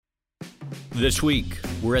This week,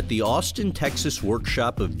 we're at the Austin, Texas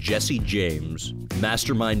workshop of Jesse James,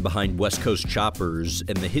 mastermind behind West Coast Choppers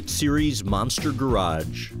and the hit series Monster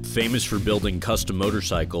Garage. Famous for building custom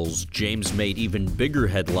motorcycles, James made even bigger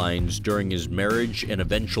headlines during his marriage and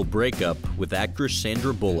eventual breakup with actress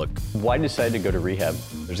Sandra Bullock. Why decide to go to rehab?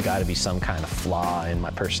 There's got to be some kind of flaw in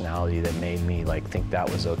my personality that made me think that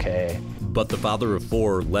was okay. But the father of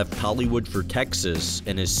four left Hollywood for Texas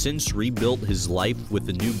and has since rebuilt his life with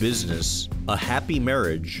a new business, a happy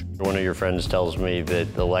marriage. One of your friends tells me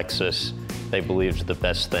that the Lexus, they believe, is the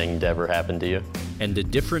best thing to ever happen to you. And a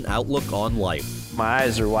different outlook on life. My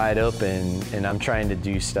eyes are wide open and I'm trying to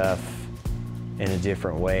do stuff in a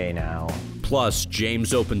different way now. Plus,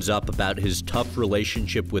 James opens up about his tough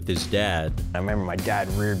relationship with his dad. I remember my dad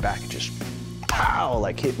reared back and just, pow,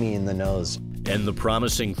 hit me in the nose. And the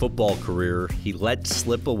promising football career he let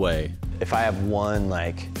slip away. If I have one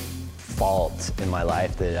fault in my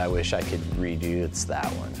life that I wish I could redo, it's that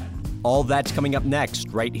one. All that's coming up next,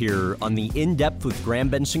 right here on the In Depth with Graham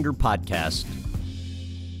Bensinger podcast.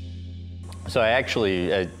 So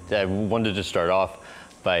I wanted to start off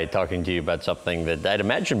by talking to you about something that I'd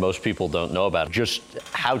imagine most people don't know about, just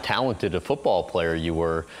how talented a football player you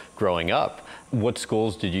were growing up. What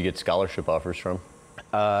schools did you get scholarship offers from?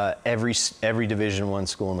 Every Division I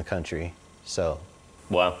school in the country. So,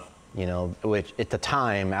 wow. Which at the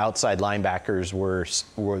time, outside linebackers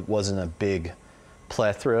wasn't a big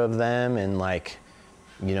plethora of them, and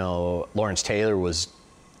Lawrence Taylor was,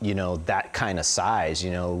 that kind of size,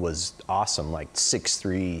 was awesome,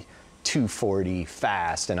 6'3", 240,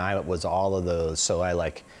 fast, and I was all of those. So I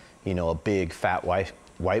a big fat white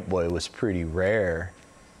boy was pretty rare.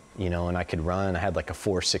 And I could run. I had a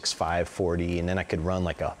 4.65 40, and then I could run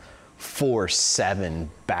a 4.7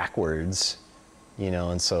 backwards,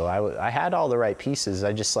 and so I had all the right pieces.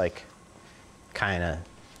 I just kind of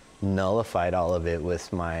nullified all of it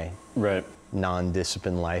with my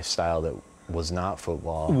non-disciplined lifestyle that was not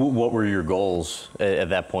football. What were your goals at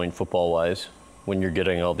that point, football-wise, when you're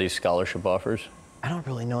getting all these scholarship offers? I don't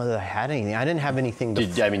really know that I had anything. I didn't have anything to...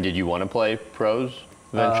 Did you want to play pros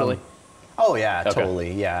eventually? Oh, yeah, okay.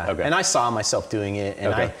 Totally, yeah. Okay. And I saw myself doing it,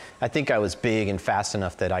 and okay. I think I was big and fast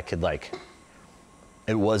enough that I could,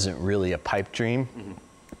 it wasn't really a pipe dream,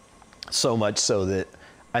 so much so that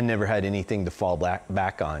I never had anything to fall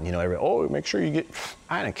back on. Make sure you get...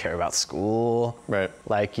 I didn't care about school, right?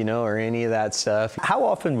 Or any of that stuff. How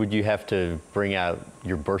often would you have to bring out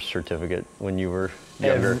your birth certificate when you were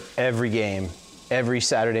younger? Every game. Every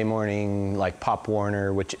Saturday morning, Pop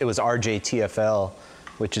Warner, which it was RJTFL,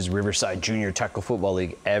 which is Riverside Junior Tackle Football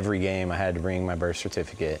League. Every game I had to bring my birth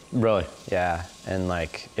certificate. Really? Yeah, and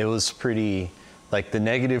it was pretty, the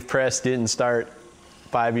negative press didn't start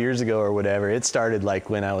 5 years ago or whatever. It started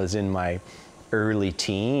when I was in my early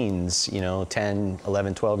teens, 10,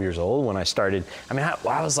 11, 12 years old when I started. I mean, I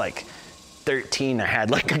was 13, I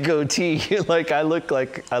had a goatee. I look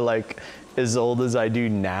as old as I do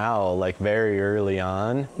now, very early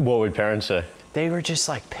on. What would parents say? They were just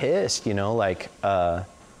pissed,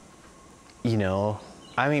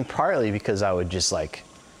 partly because I would just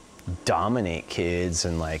dominate kids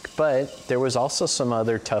and but there was also some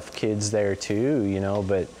other tough kids there too,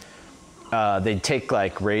 but they'd take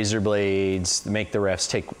razor blades, make the refs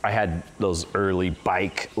take, I had those early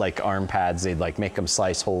bike arm pads, they'd make them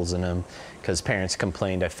slice holes in them because parents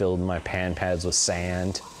complained I filled my pan pads with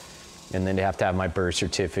sand, and then they have to have my birth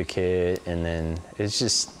certificate, and then it's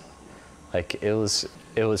just it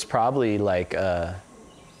was probably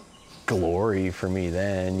glory for me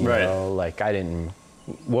then, you know, I didn't.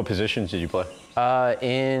 What positions did you play?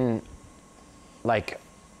 In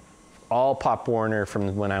all Pop Warner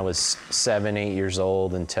from when I was 7, 8 years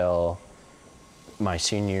old until my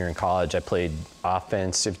senior year in college. I played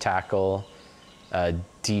offensive tackle,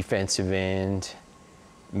 defensive end,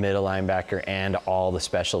 middle linebacker, and all the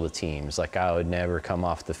special teams. I would never come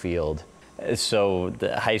off the field. So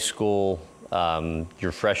the high school,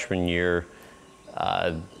 your freshman year,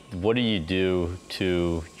 what do you do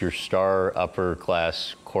to your star upper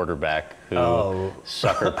class quarterback who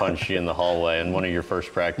sucker punched you in the hallway in one of your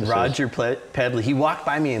first practices? Roger Pedley, he walked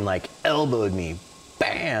by me and elbowed me,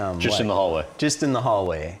 bam! Just in the hallway? Just in the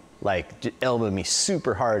hallway, elbowed me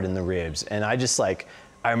super hard in the ribs. And I just I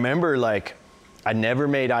remember I never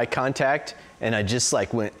made eye contact, and I just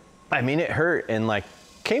went, it hurt, and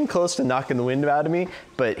came close to knocking the wind out of me,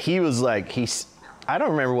 but he was I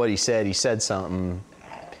don't remember what he said. He said something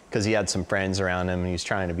because he had some friends around him and he was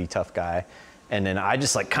trying to be a tough guy. And then I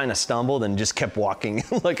just like kind of stumbled and just kept walking.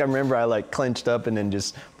 Like I remember I like clenched up and then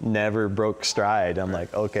just never broke stride. I'm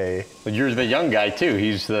like, okay. But you're the young guy too.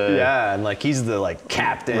 He's the Yeah, and like he's the like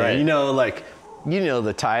captain. Right. You know, like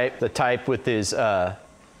the type with his Letterman's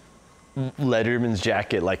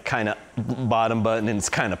jacket, like kind of bottom button and it's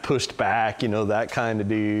kind of pushed back. You know, that kind of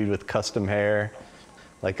dude with custom hair.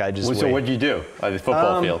 Like I just. So what'd you do on the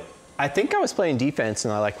football field? I think I was playing defense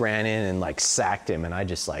and I like ran in and like sacked him and I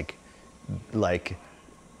just like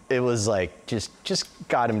it was like just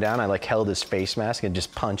got him down. I like held his face mask and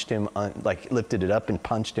just punched him, like lifted it up and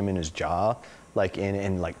punched him in his jaw, like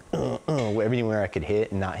like everywhere I could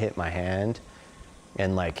hit and not hit my hand.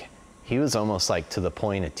 And like he was almost like to the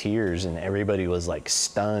point of tears and everybody was like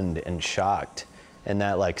stunned and shocked. And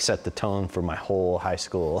that like set the tone for my whole high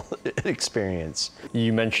school experience.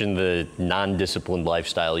 You mentioned the non-disciplined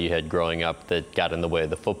lifestyle you had growing up that got in the way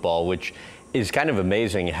of the football, which is kind of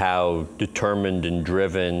amazing how determined and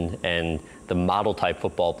driven and the model type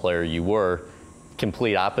football player you were,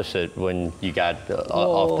 complete opposite when you got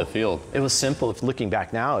off the field. It was simple. If looking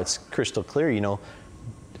back now, it's crystal clear. You know,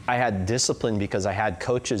 I had discipline because I had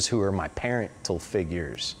coaches who were my parental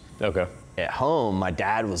figures. Okay. At home, my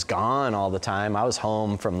dad was gone all the time. I was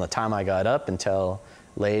home from the time I got up until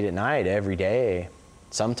late at night every day,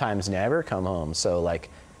 sometimes never come home. So like,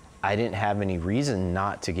 I didn't have any reason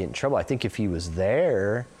not to get in trouble. I think if he was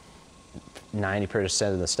there,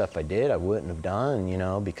 90% of the stuff I did, I wouldn't have done, you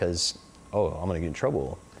know, because, I'm gonna get in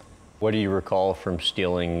trouble. What do you recall from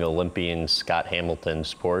stealing Olympian Scott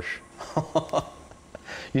Hamilton's Porsche?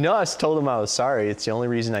 You know, I told him I was sorry. It's the only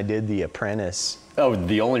reason I did The Apprentice. Oh,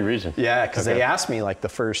 the only reason? Yeah, because Okay. they asked me like the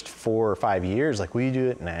first 4 or 5 years, like, will you do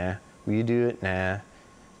it? Nah. Will you do it? Nah.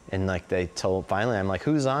 And like finally, I'm like,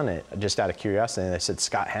 who's on it? Just out of curiosity. And they said,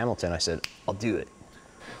 Scott Hamilton. I said, I'll do it.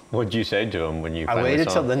 What'd you say to him when you I finally waited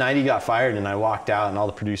saw till him? the night he got fired and I walked out and all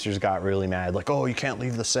the producers got really mad. Like, oh, you can't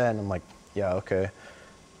leave the set. And I'm like, yeah, okay.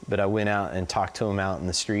 But I went out and talked to him out in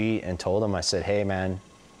the street and told him, I said, hey man,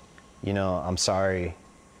 you know, I'm sorry,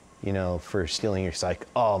 you know, for stealing your, he's like,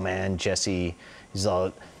 oh man, Jesse, he's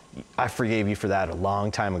all, I forgave you for that a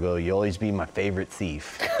long time ago. You'll always be my favorite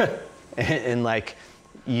thief. and like,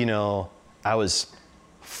 you know, I was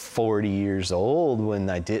 40 years old when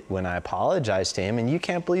I apologized to him, and you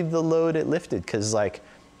can't believe the load it lifted, because like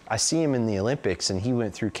I see him in the Olympics and he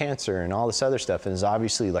went through cancer and all this other stuff and is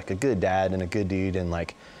obviously like a good dad and a good dude, and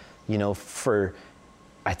like, you know,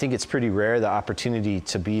 I think it's pretty rare the opportunity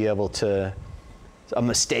to be able to, a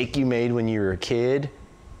mistake you made when you were a kid,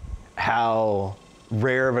 how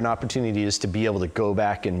rare of an opportunity it is to be able to go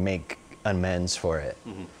back and make amends for it.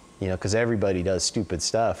 Mm-hmm. You know, because everybody does stupid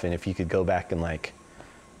stuff, and if you could go back and like,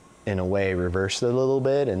 in a way, reverse it a little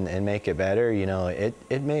bit and make it better, you know,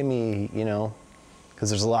 it made me, you know,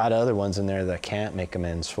 because there's a lot of other ones in there that I can't make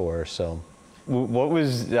amends for, so.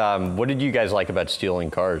 What did you guys like about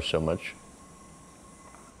stealing cars so much?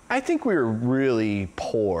 I think we were really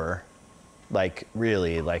poor, like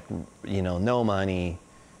really, like, you know, no money,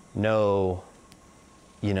 no,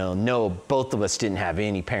 you know, no, both of us didn't have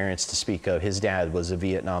any parents to speak of. His dad was a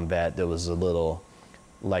Vietnam vet that was a little,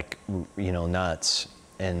 like, you know, nuts.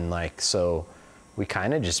 And like, so we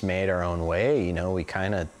kind of just made our own way, you know, we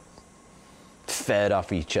kind of fed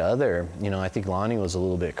off each other. You know, I think Lonnie was a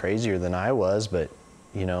little bit crazier than I was, but,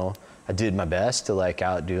 you know, I did my best to like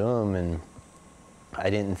outdo him, and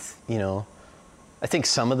I didn't, you know, I think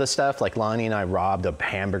some of the stuff, like Lonnie and I robbed a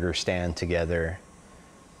hamburger stand together.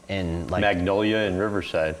 And like Magnolia and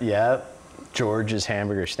Riverside. Yeah, George's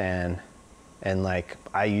hamburger stand, and like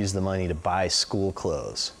I used the money to buy school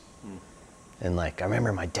clothes. And like I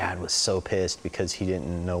remember my dad was so pissed because he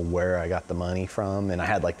didn't know where I got the money from, and I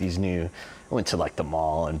had like these I went to like the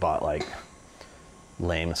mall and bought like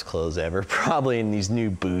lamest clothes ever, probably, in these new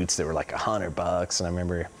boots that were like $100. And I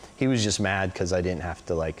remember he was just mad because I didn't have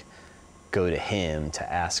to like go to him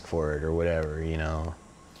to ask for it or whatever, you know.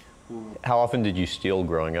 How often did you steal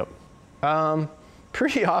growing up?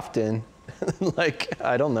 Pretty often. Like,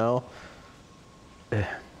 I don't know.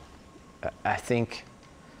 I think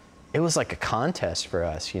it was like a contest for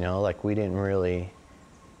us, you know, like we didn't really,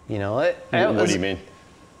 you know. What do you mean?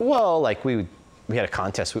 Well, like we had a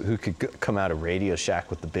contest who could come out of Radio Shack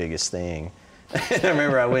with the biggest thing. And I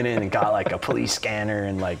remember I went in and got like a police scanner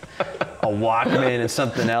and like a Walkman and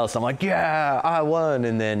something else. I'm like, yeah, I won.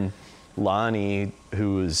 And then Lonnie,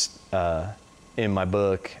 who was in my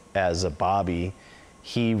book as a Bobby,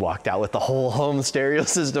 he walked out with the whole home stereo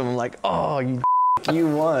system. I'm like, oh, you you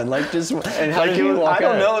won. Like, just, And how like, did you walk I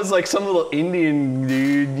don't out? know, it was like some little Indian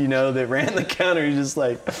dude, you know, that ran the counter. He just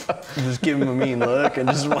like, just give him a mean look and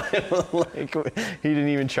just like, he didn't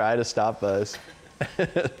even try to stop us.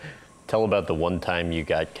 Tell about the one time you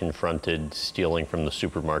got confronted stealing from the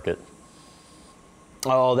supermarket.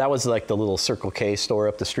 Oh, that was like the little Circle K store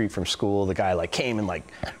up the street from school. The guy like came and like,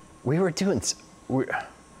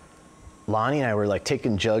 Lonnie and I were like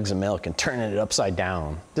taking jugs of milk and turning it upside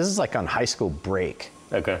down. This is like on high school break.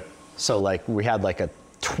 Okay. So like we had like a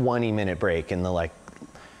 20-minute break and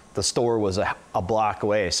the store was a block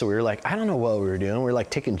away. So we were like, I don't know what we were doing. We were like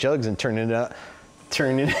taking jugs and turning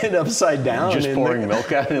it upside down. Just pouring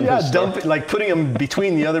milk out in the store? Like putting them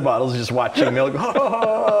between the other bottles, just watching milk.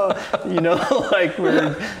 You know, like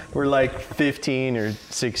we're like 15 or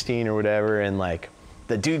 16 or whatever. And like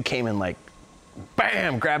the dude came and like,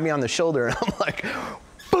 bam, grabbed me on the shoulder. And I'm like,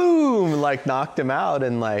 boom, like knocked him out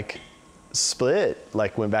and like split,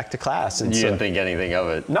 like went back to class. And You didn't think anything of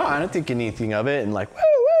it? No, I don't think anything of it. And like, woo,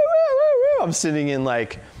 woo, woo, woo, woo. I'm sitting in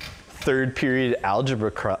like third period algebra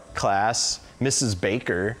class, Mrs.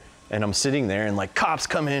 Baker, and I'm sitting there and like cops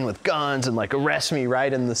come in with guns and like arrest me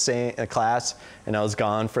right in the same class. And I was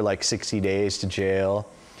gone for like 60 days to jail.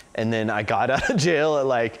 And then I got out of jail at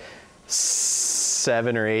like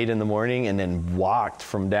 7 or 8 in the morning and then walked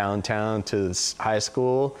from downtown to high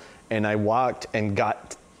school. And I walked and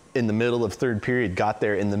got in the middle of third period, got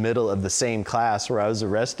there in the middle of the same class where I was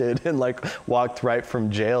arrested and like walked right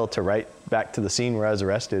from jail to right back to the scene where I was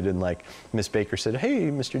arrested. And like Miss Baker said,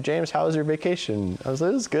 hey, Mr. James, how was your vacation? I was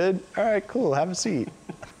like, it was good. All right, cool, have a seat.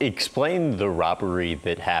 Explain the robbery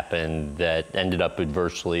that happened that ended up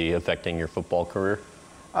adversely affecting your football career.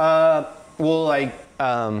 Well, like,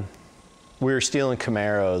 we were stealing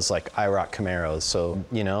Camaros, like IROC Camaros. So,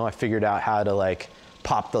 you know, I figured out how to like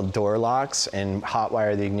pop the door locks and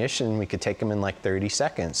hotwire the ignition. We could take them in like 30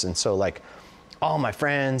 seconds. And so like all my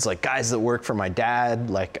friends, like guys that work for my dad,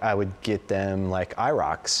 like I would get them like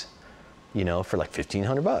IROCs, you know, for like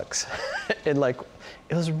 $1,500. And like,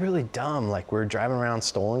 it was really dumb. Like we were driving around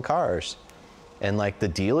stolen cars and like the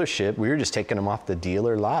dealership, we were just taking them off the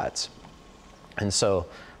dealer lots. And so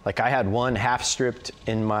like I had one half stripped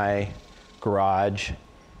in my garage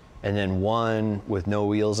and then one with no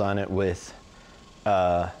wheels on it with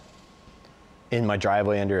in my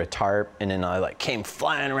driveway under a tarp, and then I like came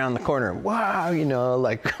flying around the corner, wow, you know,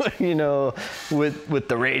 like, you know, with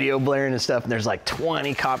the radio blaring and stuff, and there's like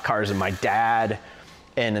 20 cop cars and my dad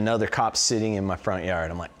and another cop sitting in my front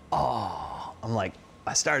yard. I'm like, oh,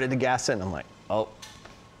 I started to gas it and I'm like, oh,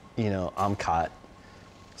 you know, I'm caught.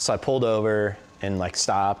 So I pulled over and like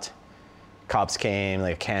stopped. Cops came,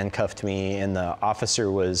 like handcuffed me, and the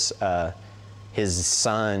officer was his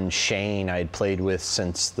son, Shane, I had played with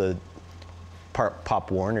since the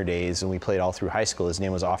Pop Warner days, and we played all through high school. His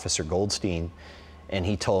name was Officer Goldstein, and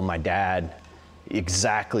he told my dad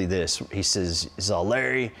exactly this. He says,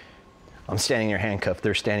 Larry, I'm standing there handcuffed,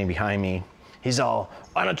 they're standing behind me. He's all,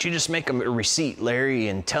 why don't you just make him a receipt, Larry,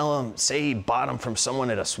 and tell him, say he bought him from someone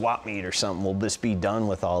at a swap meet or something, we'll just be done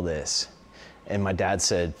with all this. And my dad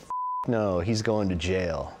said, no, he's going to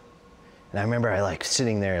jail. And I remember I like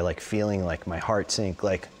sitting there, like feeling like my heart sink,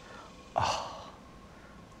 like, oh,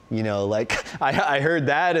 you know, like I heard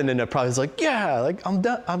that, and then I probably was like, yeah, like I'm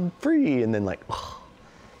done, I'm free. And then like, oh.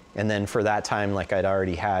 And then for that time, like I'd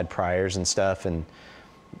already had priors and stuff, and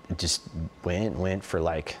it just went for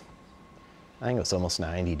like, I think it was almost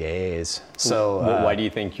 90 days. So why do you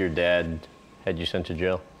think your dad had you sent to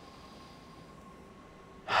jail?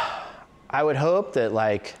 I would hope that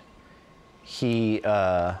like he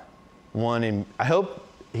I hope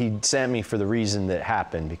he sent me for the reason that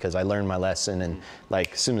happened, because I learned my lesson, and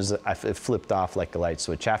like as soon as it flipped off like a light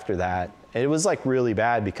switch after that, it was like really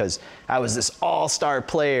bad because I was this all-star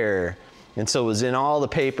player, and so it was in all the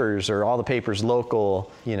papers, or all the papers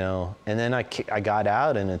local, you know, and then I got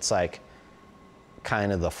out, and it's like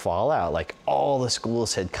kind of the fallout, like all the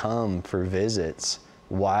schools had come for visits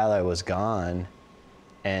while I was gone,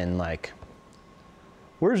 and like,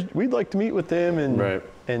 we'd like to meet with him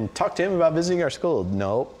and talk to him about visiting our school.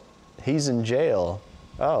 Nope, he's in jail.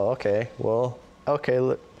 Oh, okay, well,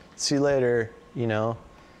 okay, see you later, you know.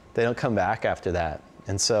 They don't come back after that.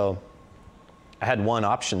 And so I had one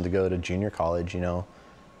option to go to junior college, you know.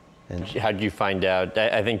 And how did you find out?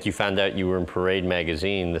 I think you found out you were in Parade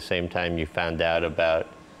magazine the same time you found out about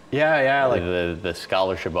like the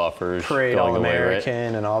scholarship offers, Parade going away,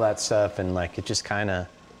 All-American, right? and all that stuff, and like it just kind of,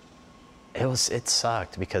 it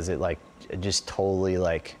sucked because it just totally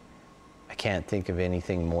like, I can't think of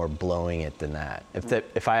anything more blowing it than that.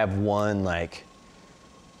 If I have one like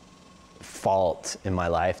fault in my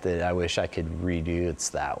life that I wish I could redo, it's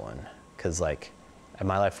that one. Because like,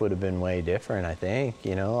 my life would have been way different, I think,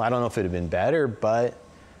 you know? I don't know if it would have been better, but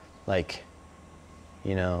like,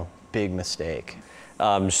 you know, big mistake.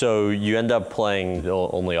 So you end up playing, the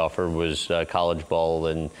only offer was college ball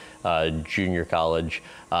and junior college.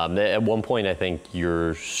 At one point, I think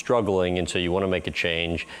you're struggling, and so you want to make a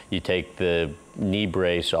change. You take the knee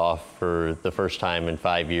brace off for the first time in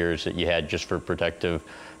 5 years that you had just for protective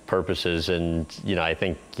purposes. And, you know, I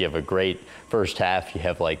think you have a great first half. You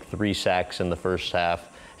have like 3 sacks in the first half.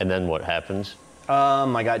 And then what happens?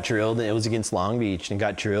 I got drilled. It was against Long Beach, and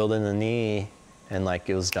got drilled in the knee. And like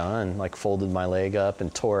it was done, like folded my leg up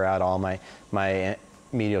and tore out all my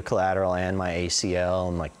medial collateral and my ACL,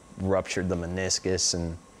 and like ruptured the meniscus,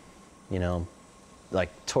 and, you know, like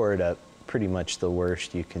tore it up pretty much the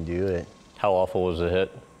worst you can do it. How awful was the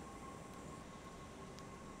hit?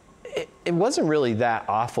 It wasn't really that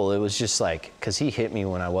awful. It was just like, cause he hit me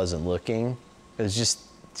when I wasn't looking. It was just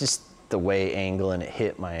the way angle, and it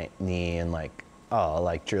hit my knee, and like, oh,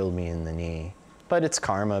 like drilled me in the knee. But it's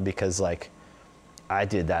karma, because like, I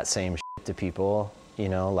did that same shit to people, you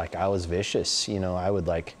know, like I was vicious, you know, I would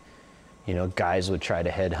like, you know, guys would try to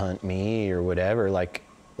headhunt me or whatever, like,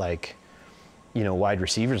 you know, wide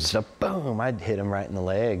receivers and stuff, boom, I'd hit them right in the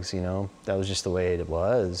legs, you know, that was just the way it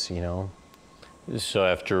was, you know. So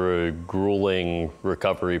after a grueling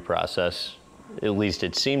recovery process, at least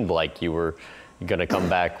it seemed like you were going to come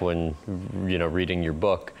back when, you know, reading your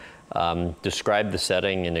book. Describe the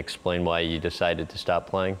setting and explain why you decided to stop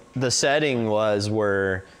playing. The setting was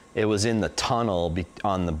where it was in the tunnel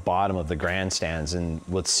on the bottom of the grandstands, and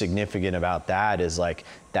what's significant about that is like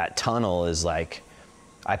that tunnel is like,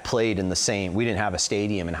 I played in the same, we didn't have a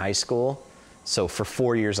stadium in high school, so for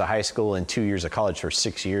 4 years of high school and 2 years of college, for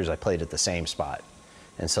 6 years I played at the same spot.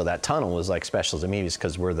 And so that tunnel was like special to me,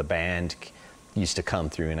 because where the band used to come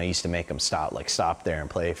through, and I used to make them stop there and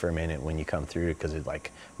play for a minute when you come through, because it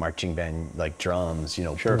like marching band, like drums, you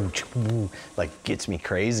know, sure, like gets me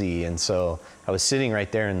crazy. And so I was sitting right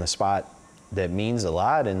there in the spot that means a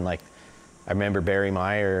lot. And like, I remember Barry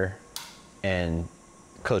Meyer and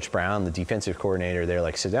Coach Brown, the defensive coordinator, they're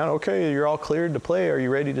like, sit down, okay, you're all cleared to play. Are you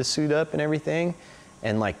ready to suit up and everything?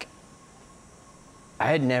 And like, I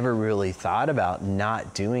had never really thought about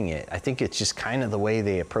not doing it. I think it's just kind of the way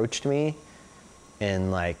they approached me.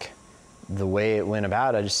 And like the way it went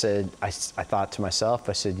about, I just said, I thought to myself,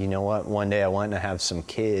 I said, you know what, one day I want to have some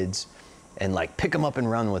kids and like pick them up and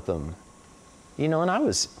run with them. You know, and I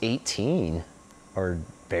was 18 or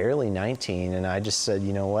barely 19, and I just said,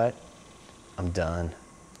 you know what, I'm done.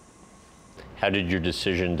 How did your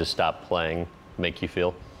decision to stop playing make you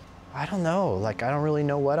feel? I don't know, like I don't really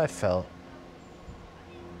know what I felt.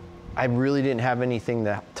 I really didn't have anything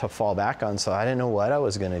to fall back on, so I didn't know what I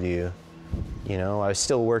was gonna do. You know, I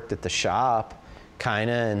still worked at the shop,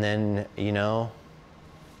 kinda, and then, you know,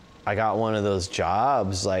 I got one of those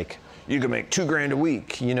jobs, like, you can make $2,000 a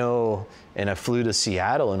week, you know, and I flew to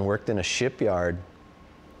Seattle and worked in a shipyard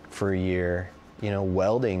for a year, you know,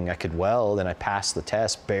 welding. I could weld, and I passed the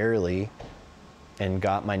test barely, and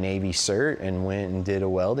got my Navy cert, and went and did a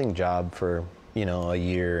welding job for, you know, a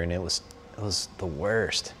year, and it was the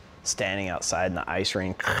worst, standing outside in the ice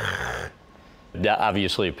rink. That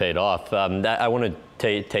obviously paid off. I want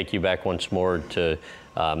to take you back once more to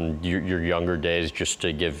your younger days, just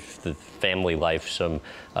to give the family life some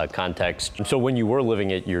context. So when you were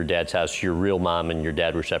living at your dad's house, your real mom and your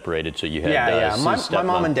dad were separated, so you had my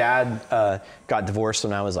mom and dad got divorced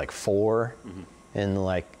when I was like 4, and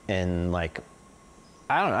I don't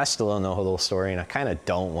know, I still don't know the whole story, and I kind of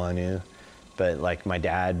don't want to, but like my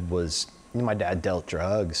dad dealt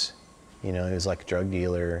drugs, you know, he was like a drug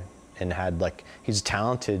dealer. And had like, he's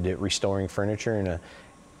talented at restoring furniture in an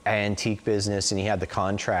antique business, and he had the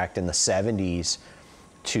contract in the 70s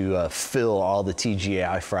to fill all the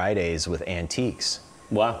TGI Fridays with antiques.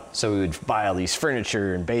 Wow. So we would buy all these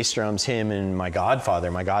furniture and bass drums, him and my godfather.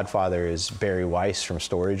 My godfather is Barry Weiss from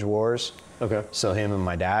Storage Wars. Okay. So him and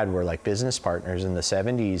my dad were like business partners in the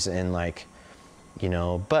 70s, and like, you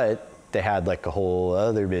know, but they had like a whole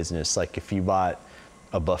other business. Like if you bought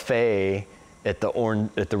a buffet at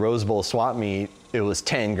the Rose Bowl swap meet, it was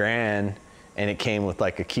 $10,000, and it came with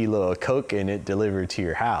like a kilo of Coke in it delivered to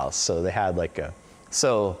your house. So they had like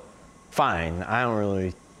so fine, I don't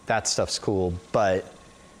really, that stuff's cool, but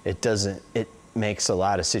it makes a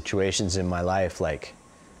lot of situations in my life like,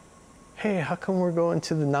 hey, how come we're going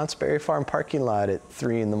to the Knott's Berry Farm parking lot at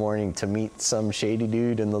 3 a.m. to meet some shady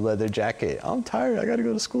dude in the leather jacket? I'm tired, I gotta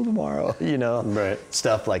go to school tomorrow, you know? Right.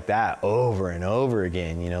 Stuff like that over and over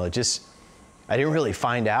again, you know, I didn't really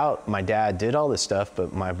find out my dad did all this stuff,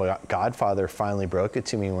 but my godfather finally broke it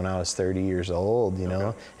to me when I was 30 years old, you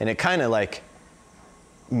know? And it kind of like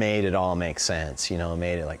made it all make sense, you know,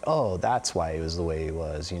 made it like, oh, that's why he was the way he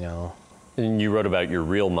was, you know? And you wrote about your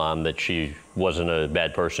real mom, that she wasn't a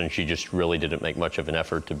bad person. She just really didn't make much of an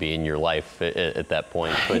effort to be in your life at that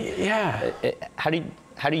point. But yeah. How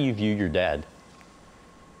do you view your dad?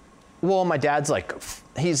 Well, my dad's like,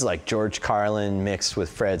 he's like George Carlin mixed with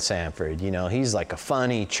Fred Sanford, you know? He's like a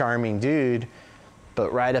funny, charming dude,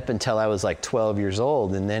 but right up until I was like 12 years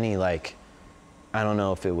old, and then he like, I don't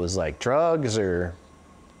know if it was like drugs or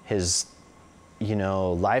his, you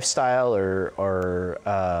know, lifestyle or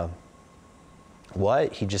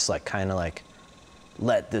what, he just like kind of like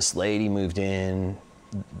let this lady moved in,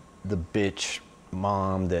 the bitch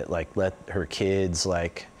mom that like let her kids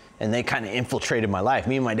like, and they kind of infiltrated my life.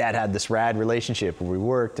 Me and my dad had this rad relationship where we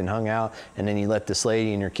worked and hung out, and then he let this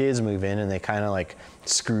lady and her kids move in, and they kind of like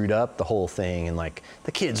screwed up the whole thing, and like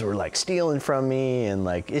the kids were like stealing from me, and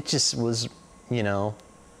like it just was, you know,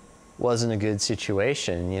 wasn't a good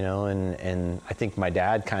situation, you know, and I think my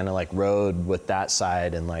dad kind of like rode with that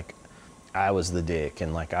side, and like I was the dick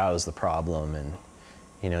and like I was the problem, and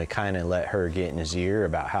you know, he kind of let her get in his ear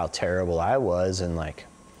about how terrible I was, and like,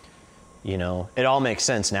 you know, it all makes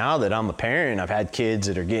sense now that I'm a parent. I've had kids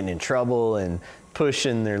that are getting in trouble and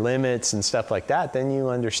pushing their limits and stuff like that. Then you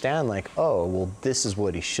understand like, oh, well, this is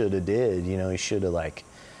what he should have did. You know, he should have like,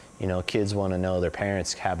 you know, kids want to know their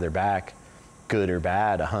parents have their back, good or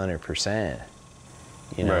bad, 100%.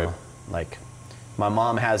 You know, right. Like my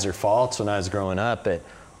mom has her faults when I was growing up, but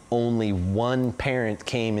only one parent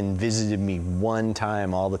came and visited me one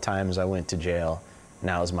time all the times I went to jail, and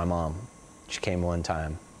that was my mom. She came one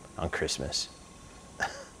time on Christmas,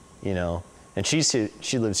 you know, and she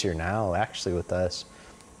lives here now actually with us,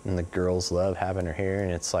 and the girls love having her here,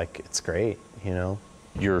 and it's like, it's great, you know.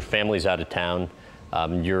 Your family's out of town,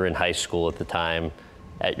 you're in high school at the time,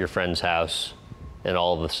 at your friend's house, and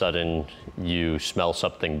all of a sudden you smell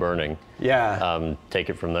something burning. Yeah. Take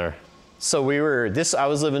it from there. So I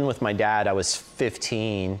was living with my dad, I was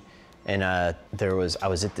 15, and I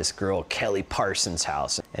was at this girl, Kelly Parsons'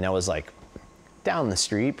 house, and I was like, down the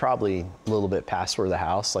street, probably a little bit past where the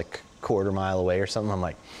house, like a quarter mile away or something. I'm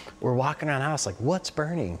like, we're walking around the house, like, what's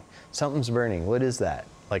burning? Something's burning. What is that?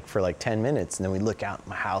 Like for like 10 minutes. And then we look out,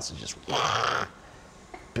 my house is just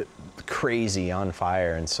crazy on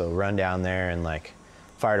fire. And so run down there, and like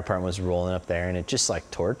fire department was rolling up there, and it just like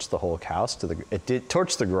torched the whole house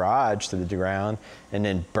torched the garage to the ground, and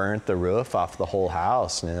then burnt the roof off the whole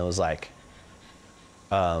house. And it was like,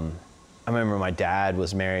 I remember my dad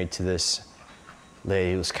was married to this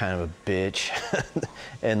lady who was kind of a bitch,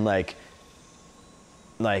 and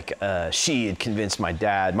she had convinced my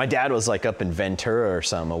dad. My dad was like up in Ventura or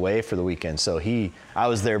something, away for the weekend. So I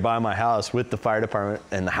was there by my house with the fire department,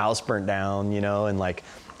 and the house burnt down, you know, and like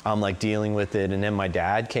I'm like dealing with it. And then my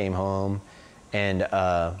dad came home, and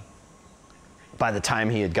by the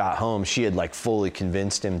time he had got home, she had like fully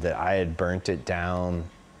convinced him that I had burnt it down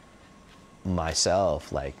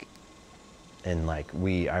myself, like, and like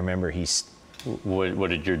I remember What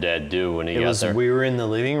did your dad do when he got there? We were in the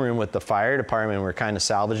living room with the fire department. We were kind of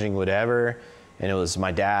salvaging whatever, and it was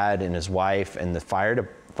my dad and his wife and the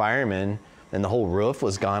firemen, and the whole roof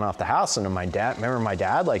was gone off the house. And my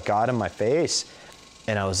dad like got in my face,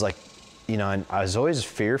 and I was like, you know, and I was always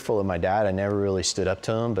fearful of my dad. I never really stood up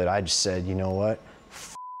to him, but I just said, you know what,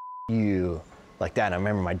 you, like that. And I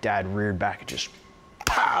remember my dad reared back and just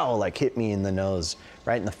pow, like hit me in the nose,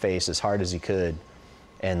 right in the face as hard as he could,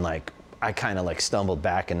 and like I kind of like stumbled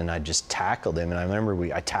back, and then I just tackled him. And I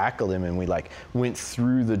remember I tackled him, and we like went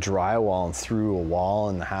through the drywall and through a wall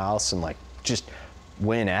in the house, and like just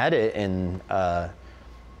went at it. And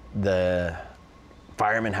the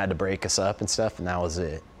firemen had to break us up and stuff, and that was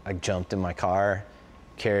it. I jumped in my car,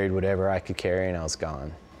 carried whatever I could carry, and I was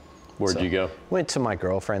gone. Where'd you go? Went to my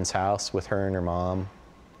girlfriend's house with her and her mom,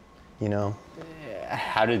 you know.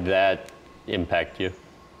 How did that impact you?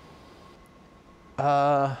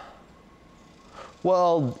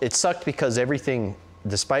 Well, it sucked because everything,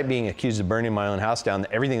 despite being accused of burning my own house down,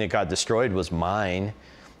 everything that got destroyed was mine,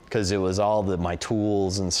 because it was all my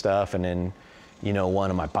tools and stuff. And then, you know,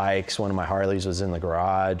 one of my Harleys was in the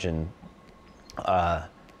garage, and,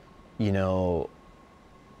 you know,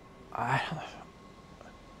 I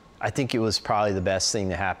think it was probably the best thing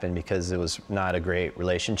to happen, because it was not a great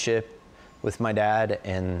relationship with my dad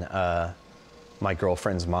and my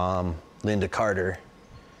girlfriend's mom, Linda Carter.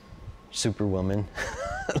 Superwoman,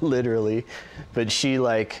 literally, but she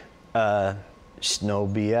like, just no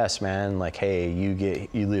BS, man. Like, hey,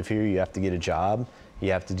 you live here, you have to get a job,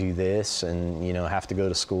 you have to do this, and you know, have to go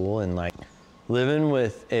to school. And like living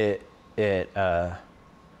with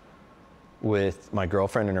with my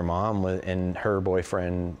girlfriend and her mom and her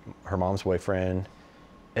boyfriend, her mom's boyfriend,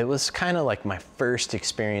 it was kind of like my first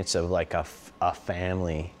experience of like a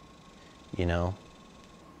family, you know.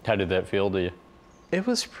 How did that feel to you? It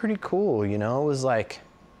was pretty cool, you know. It was like,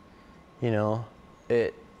 you know,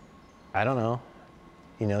 I don't know,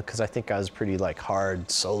 you know, because I think I was pretty like hard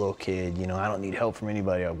solo kid, you know. I don't need help from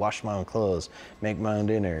anybody. I wash my own clothes, make my own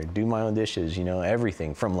dinner, do my own dishes, you know,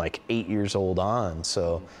 everything from like 8 years old on.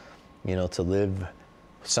 So, you know, to live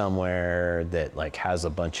somewhere that like has a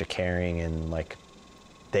bunch of caring and like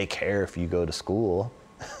they care if you go to school,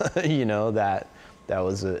 you know, that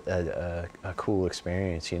was a cool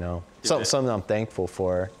experience, you know. Something I'm thankful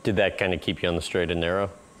for. Did that kind of keep you on the straight and narrow?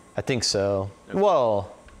 I think so.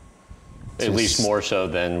 Well, at least more so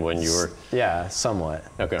than when you were. Yeah, somewhat.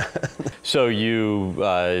 Okay. So you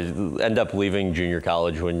end up leaving junior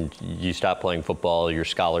college when you stop playing football, your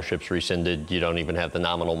scholarship's rescinded, you don't even have the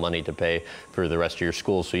nominal money to pay for the rest of your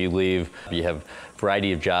school, so you leave. You have a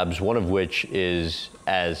variety of jobs, one of which is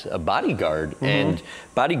as a bodyguard, and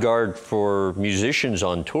bodyguard for musicians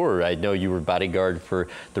on tour. I know you were bodyguard for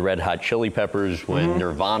the Red Hot Chili Peppers when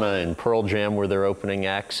Nirvana and Pearl Jam were their opening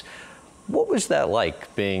acts. What was that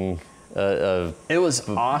like, being It was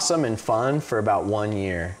awesome and fun for about 1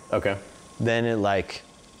 year. Okay. Then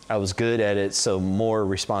I was good at it, so more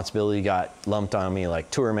responsibility got lumped on me,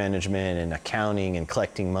 like tour management and accounting and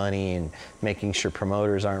collecting money and making sure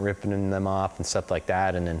promoters aren't ripping them off and stuff like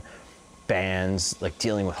that. And then bands, like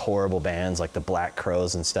dealing with horrible bands like the Black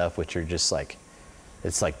Crowes and stuff, which are just like,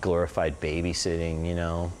 it's like glorified babysitting, you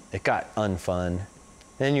know. It got unfun.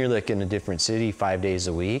 Then you're like in a different city 5 days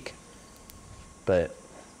a week. But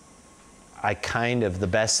the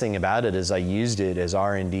best thing about it is I used it as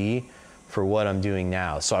R&D for what I'm doing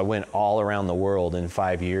now. So I went all around the world in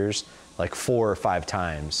 5 years, like 4 or 5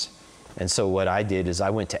 times. And so what I did is I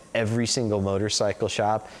went to every single motorcycle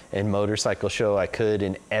shop and motorcycle show I could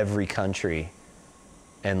in every country,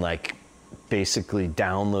 and like basically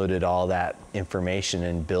downloaded all that information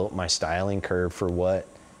and built my styling curve for what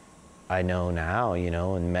I know now, you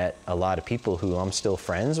know, and met a lot of people who I'm still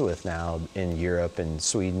friends with now in Europe and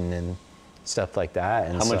Sweden and stuff like that.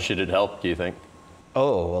 And how much did it help, do you think?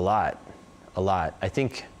 Oh, a lot. I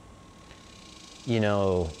think, you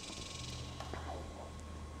know,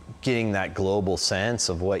 getting that global sense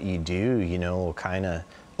of what you do, you know, kind of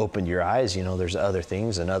opened your eyes. You know, there's other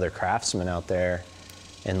things and other craftsmen out there.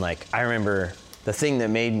 And like, I remember the thing that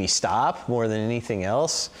made me stop more than anything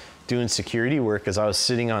else doing security work is I was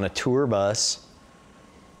sitting on a tour bus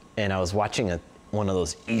and I was watching one of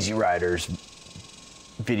those Easy Riders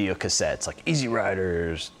video cassettes, like Easy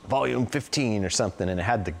Riders volume 15 or something, and it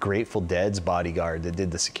had the Grateful Dead's bodyguard that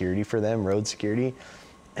did the security for them, road security.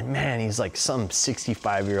 And man, he's like some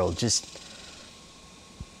 65-year-old, just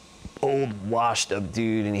old washed up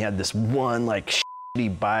dude, and he had this one like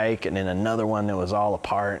shitty bike and then another one that was all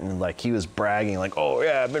apart, and like he was bragging like, oh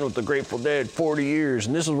yeah, I've been with the Grateful Dead 40 years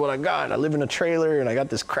and this is what I got. I live in a trailer and I got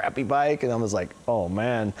this crappy bike. And I was like, oh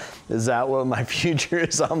man, is that what my future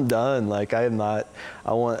is? I'm done. Like I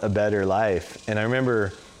want a better life. And I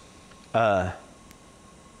remember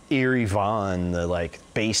Eerie Von, the like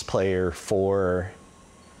bass player for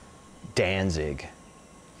Danzig,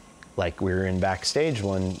 like we were in backstage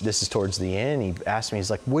this is towards the end, he asked me, he's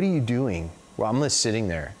like, what are you doing? Well, I'm just sitting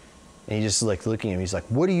there. And he just like looking at me, he's like,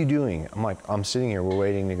 what are you doing? I'm like, I'm sitting here, we're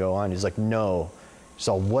waiting to go on. He's like, no.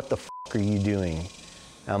 So what the fuck are you doing?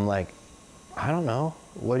 And I'm like, I don't know.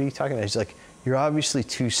 What are you talking about? He's like, you're obviously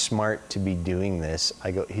too smart to be doing this.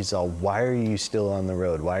 He's all, why are you still on the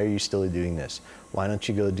road? Why are you still doing this? Why don't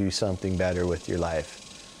you go do something better with your life?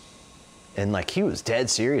 And like, he was dead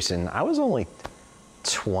serious. And I was only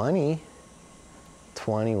 20,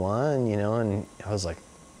 21, you know, and I was like,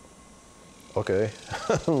 okay.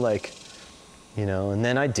 Like, you know, and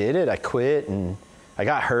then I did it. I quit and I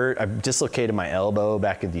got hurt. I dislocated my elbow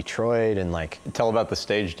back in Detroit, and like. Tell about the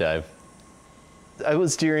stage dive. I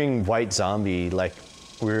was during White Zombie, like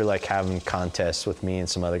we were like having contests with me and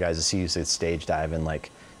some other guys to see who could stage dive, and like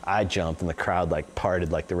I jumped and the crowd like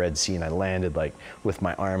parted like the Red Sea, and I landed like with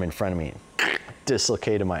my arm in front of me,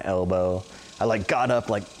 dislocated my elbow. I like got up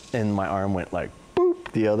like and my arm went like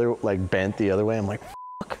boop, the other, like bent the other way. I'm like,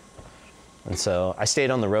 fuck. And so I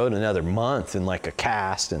stayed on the road another month in like a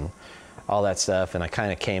cast and all that stuff. And I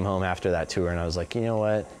kind of came home after that tour and I was like, you know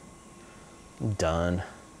what? I'm done.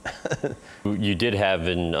 You did have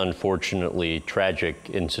an unfortunately tragic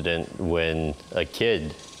incident when a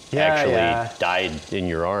kid died in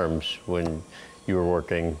your arms when you were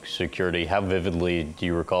working security. How vividly do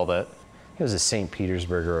you recall that? It was a St.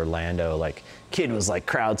 Petersburg or Orlando. Like, kid was like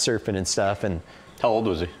crowd surfing and stuff. And How old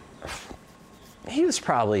was he? he was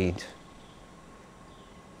probably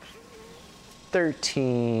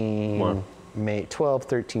 13, Wow. 12,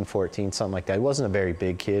 13, 14, something like that. He wasn't a very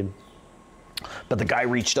big kid. But the guy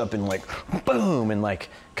reached up and like, boom, and like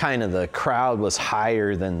kind of the crowd was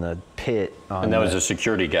higher than the pit. And that was a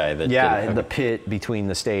security guy that Yeah, did it. the pit between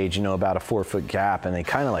the stage, you know, about a 4-foot gap, and they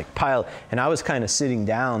kind of like piled. And I was kind of sitting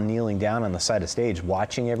down, kneeling down on the side of stage,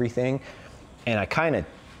 watching everything. And I kind of,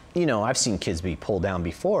 you know, I've seen kids be pulled down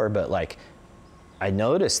before, but like, I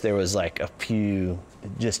noticed there was like a few,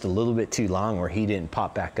 just a little bit too long where he didn't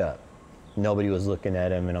pop back up. Nobody was looking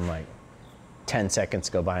at him, and I'm like, 10 seconds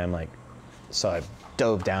go by, I'm like, so I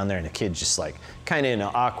dove down there, and the kid just like kind of in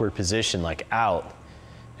an awkward position, like out.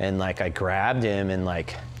 And like I grabbed him and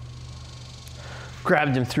like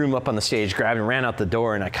grabbed him, threw him up on the stage, grabbed him, ran out the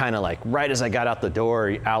door, and I kind of like, right as I got out the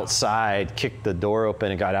door outside, kicked the door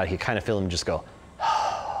open and got out, he kind of felt him just go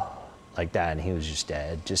like that, and he was just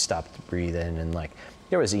dead, just stopped breathing. And like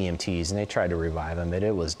there was EMTs and they tried to revive him, but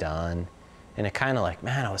it was done. And it kind of like,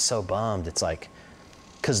 man, I was so bummed. It's like,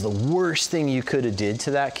 because the worst thing you could have did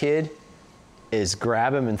to that kid is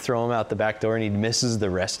grab him and throw him out the back door and he misses the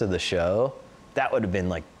rest of the show. That would have been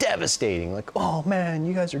like devastating. Like, oh man,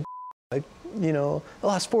 you guys are like, you know, I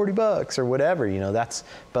lost $40 or whatever, you know,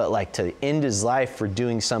 but like to end his life for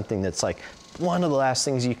doing something that's like one of the last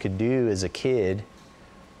things you could do as a kid,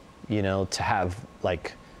 you know, to have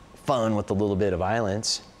like fun with a little bit of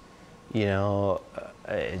violence, you know,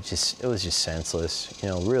 it was just senseless, you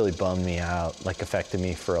know, really bummed me out, like affected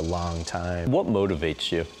me for a long time. What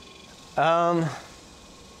motivates you?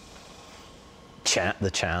 The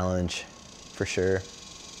challenge, for sure.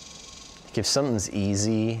 Like if something's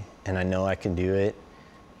easy and I know I can do it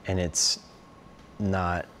and it's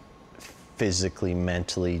not physically,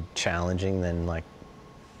 mentally challenging, then like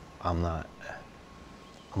I'm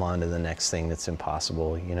on to the next thing that's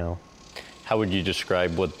impossible, you know? How would you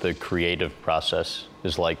describe what the creative process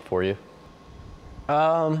is like for you?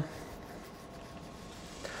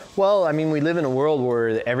 Well, I mean, we live in a world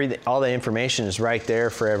where all the information is right there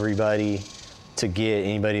for everybody to get.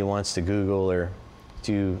 Anybody who wants to Google or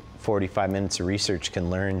do 45 minutes of research can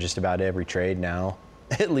learn just about every trade now.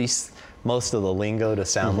 At least most of the lingo to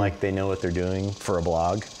sound like they know what they're doing for a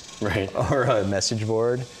blog, Right. or a message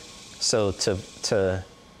board. So to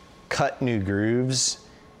cut new grooves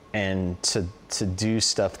and to do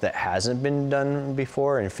stuff that hasn't been done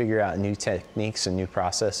before and figure out new techniques and new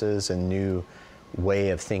processes and new way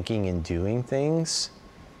of thinking and doing things,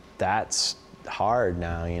 that's hard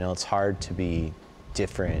now, you know. It's hard to be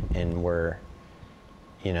different, and we're,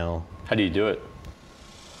 you know. How do you do it?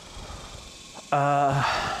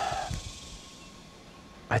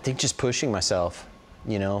 I think just pushing myself,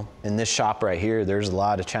 you know. In this shop right here, there's a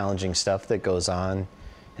lot of challenging stuff that goes on.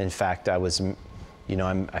 In fact, I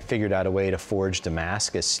figured out a way to forge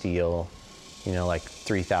Damascus steel, you know, like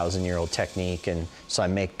 3,000-year-old technique. And so I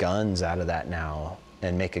make guns out of that now,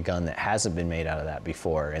 and make a gun that hasn't been made out of that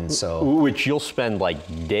before. And so, Which you'll spend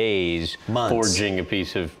like days Months. forging a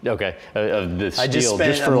piece of the I steel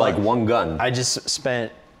spent just a for like month- one gun. I just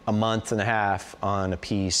spent a month and a half on a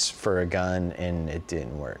piece for a gun, and it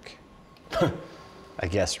didn't work. I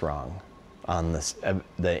guessed wrong on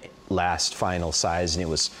the last final size, and it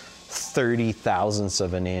was 30 thousandths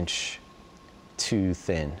of an inch too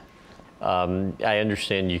thin. I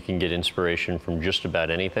understand you can get inspiration from just about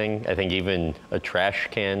anything. I think even a trash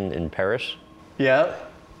can in Paris. Yeah.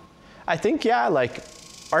 I think, yeah, like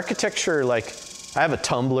architecture, like I have a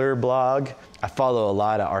Tumblr blog. I follow a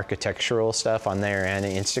lot of architectural stuff on there and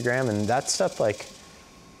Instagram, and that stuff, like,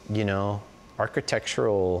 you know,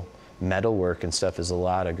 architectural metalwork and stuff is a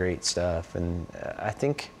lot of great stuff. And I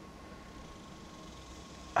think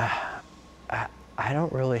I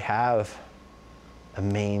don't really have a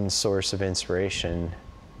main source of inspiration,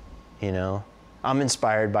 you know. I'm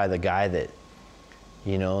inspired by the guy that,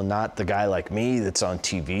 you know, not the guy like me that's on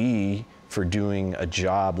TV for doing a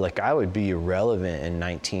job. Like, I would be irrelevant in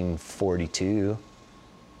 1942.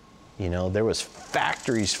 You know, there was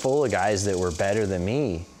factories full of guys that were better than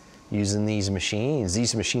me using these machines.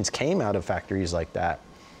 These machines came out of factories like that,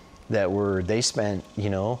 they spent, you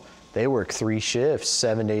know, they worked 3 shifts,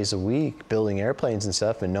 7 days a week building airplanes and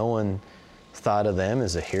stuff, and no one thought of them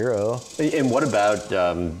as a hero. And what about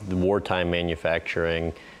the wartime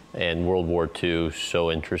manufacturing and World War II so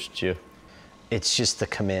interests you? It's just the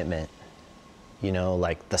commitment, you know,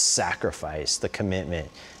 like the sacrifice, the commitment.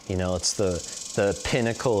 You know, it's the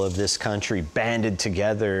pinnacle of this country banded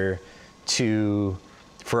together to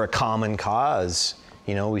for a common cause.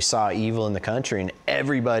 You know, we saw evil in the country, and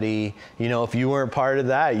everybody, you know, if you weren't part of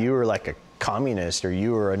that, you were like a communist or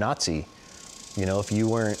you were a Nazi. You know, if you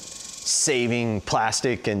weren't saving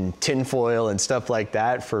plastic and tinfoil and stuff like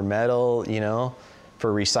that for metal, you know,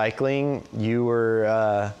 for recycling, you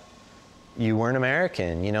weren't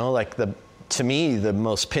American. You know, like to me, the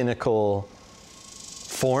most pinnacle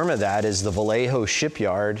form of that is the Vallejo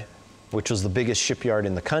shipyard, which was the biggest shipyard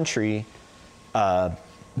in the country,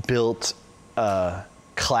 built a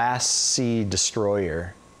Class C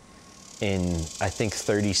destroyer in, I think,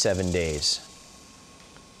 37 days.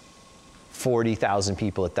 40,000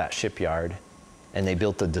 people at that shipyard, and they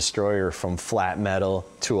built a destroyer from flat metal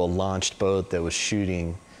to a launched boat that was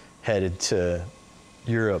shooting, headed to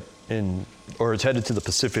Europe, or it's headed to the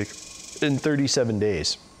Pacific in 37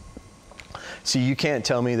 days. So you can't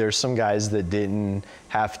tell me there's some guys that didn't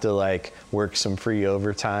have to like work some free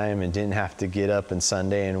overtime and didn't have to get up on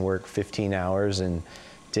Sunday and work 15 hours and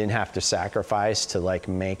didn't have to sacrifice to like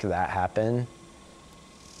make that happen.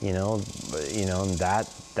 You know,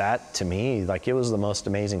 that to me, like, it was the most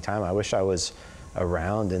amazing time. I wish I was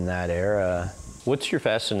around in that era. What's your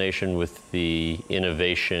fascination with the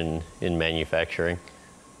innovation in manufacturing?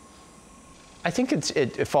 I think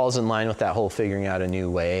it falls in line with that whole figuring out a new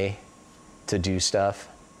way to do stuff,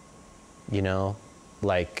 you know,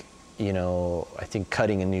 like, you know, I think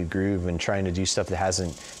cutting a new groove and trying to do stuff that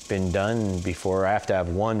hasn't been done before. I have to have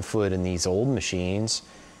one foot in these old machines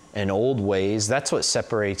and old ways. That's what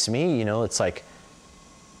separates me, you know. It's like,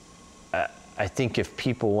 I think if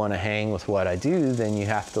people want to hang with what I do, then you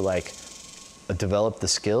have to like develop the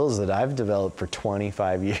skills that I've developed for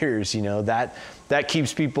 25 years, you know. That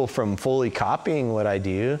keeps people from fully copying what I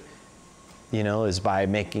do, you know, is by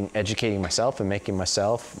educating myself and making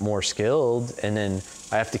myself more skilled. And then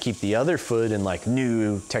I have to keep the other foot in like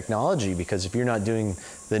new technology, because if you're not doing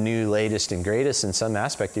the new latest and greatest in some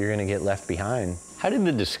aspect, you're going to get left behind. How did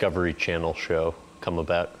the Discovery Channel show come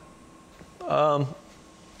about?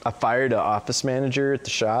 I fired an office manager at the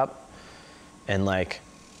shop and like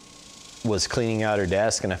was cleaning out her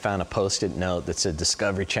desk, and I found a Post-it note that said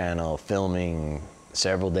Discovery Channel filming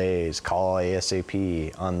several days, call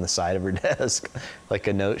ASAP, on the side of her desk, like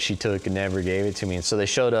a note she took and never gave it to me. And so they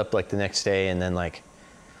showed up like the next day, and then like,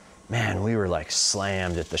 man, we were like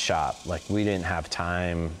slammed at the shop. Like we didn't have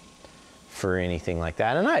time for anything like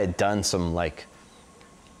that. And I had done some like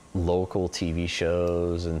local TV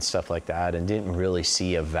shows and stuff like that and didn't really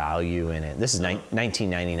see a value in it. This is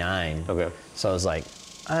 1999. Okay. So I was like,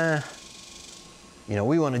 you know,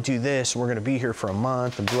 we want to do this, and we're going to be here for a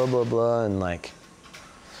month and blah, blah, blah. And like,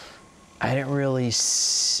 I didn't really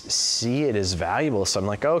see it as valuable. So I'm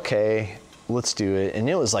like, okay, let's do it. And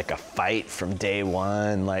it was like a fight from day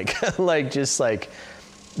one, like, just like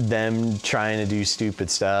them trying to do stupid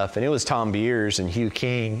stuff. And it was Tom Beers and Hugh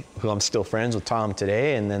King, who I'm still friends with Tom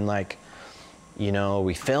today. And then like, you know,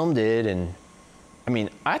 we filmed it, and I mean,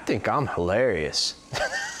 I think I'm hilarious.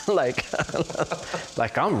 like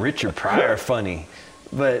I'm Richard Pryor funny,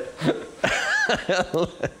 but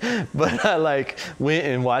I like went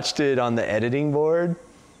and watched it on the editing board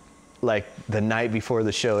like the night before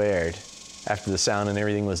the show aired, after the sound and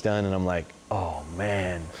everything was done, and I'm like, oh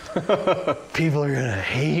man, people are gonna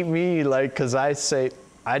hate me, like, cause I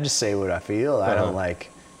just say what I feel. I don't like,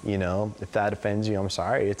 you know, if that offends you, I'm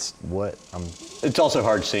sorry. It's what I'm. It's also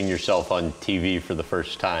hard seeing yourself on TV for the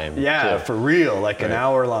first time. Yeah, too. for real, like an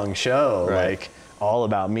hour-long show, Right. like all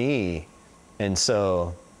about me. And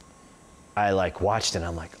so I like watched it, and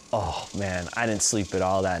I'm like, oh man, I didn't sleep at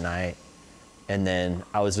all that night. And then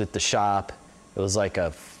I was at the shop. It was like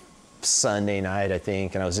a Sunday night, I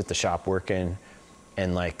think, and I was at the shop working,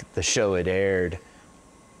 and like the show had aired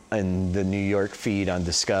in the New York feed on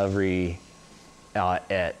Discovery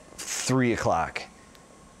at 3 o'clock,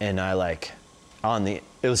 and I like it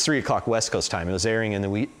was 3 o'clock West Coast time. It was airing in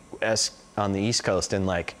on the East Coast, and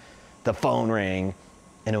like the phone rang,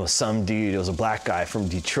 and it was some dude. It was a black guy from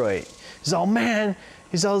Detroit. He's all, man.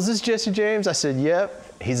 He's all, is this Jesse James? I said,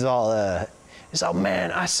 yep. He's all,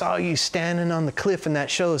 man, I saw you standing on the cliff in that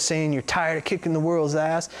show saying you're tired of kicking the world's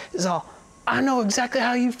ass. He's all, I know exactly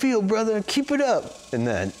how you feel, brother. Keep it up. And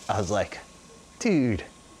then I was like, dude.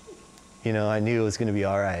 You know, I knew it was going to be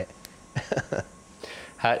all right.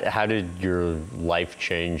 How did your life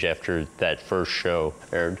change after that first show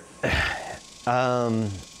aired?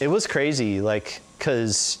 It was crazy, like,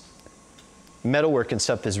 because metalwork and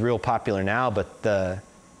stuff is real popular now, but the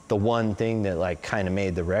one thing that like kind of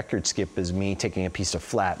made the record skip is me taking a piece of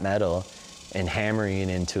flat metal and hammering it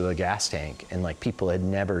into a gas tank. And like people had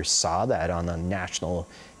never saw that on a national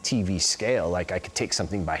TV scale. Like I could take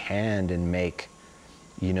something by hand and make,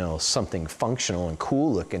 you know, something functional and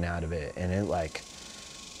cool looking out of it. And it like,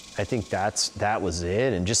 I think that was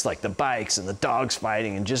it. And just like the bikes and the dogs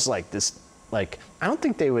fighting and just like this, like, I don't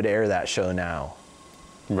think they would air that show now.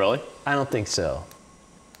 Really? I don't think so.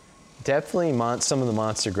 Definitely some of the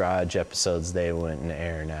Monster Garage episodes they wouldn't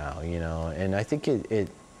air now, you know. And I think it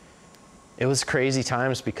was crazy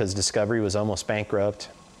times because Discovery was almost bankrupt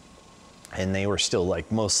and they were still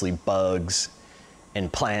like mostly bugs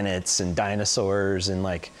and planets and dinosaurs. And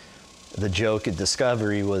like the joke at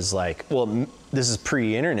Discovery was like, well, this is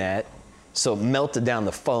pre-internet, so it melted down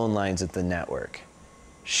the phone lines at the network,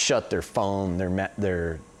 shut their phone,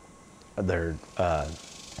 their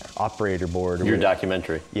operator board. Your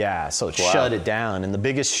documentary. Yeah, so it Wow. shut it down. And the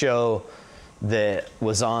biggest show that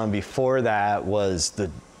was on before that was the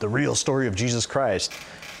Real Story of Jesus Christ,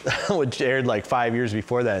 which aired like 5 years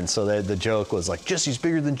before that. And so the joke was like, Jesse's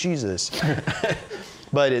bigger than Jesus.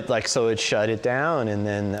 But so it shut it down. And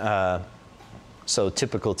then, so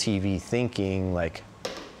typical TV thinking, like,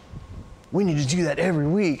 we need to do that every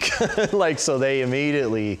week. Like, so they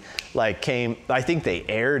immediately like came, I think they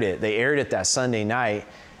aired it that Sunday night,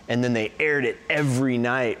 and then they aired it every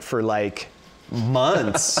night for like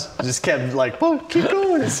months. Just kept like, oh, keep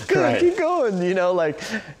going, it's good, Right. keep going, you know, like,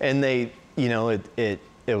 and they, you know, it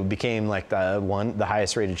became like the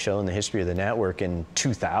highest rated show in the history of the network in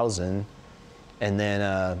 2000. And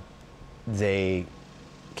then they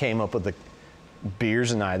came up with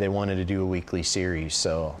Beers and I, they wanted to do a weekly series.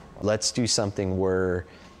 So let's do something where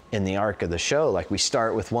in the arc of the show, like we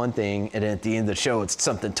start with one thing and then at the end of the show, it's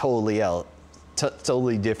something totally else,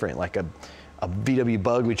 totally different. Like a VW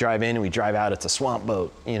Bug, we drive in and we drive out, it's a swamp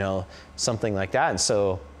boat, you know, something like that. And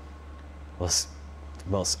so it was the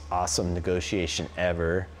most awesome negotiation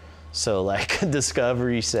ever. So like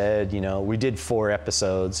Discovery said, you know, we did 4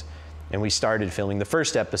 episodes and we started filming. The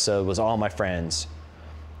first episode was all my friends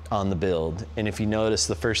on the build. And if you notice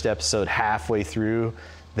the first episode halfway through,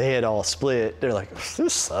 they had all split. They're like,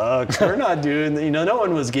 this sucks. We're not doing, you know, no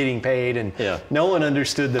one was getting paid and no one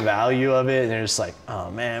understood the value of it. And they're just like,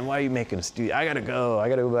 oh man, why are you making us do, I gotta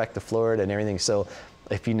go back to Florida and everything. So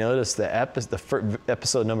if you notice the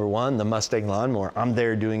episode number 1, the Mustang lawnmower, I'm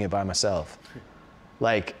there doing it by myself.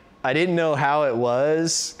 Like, I didn't know how it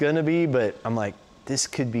was gonna be, but I'm like, this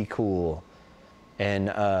could be cool.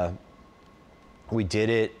 And we did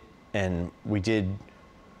it, and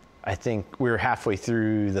I think we were halfway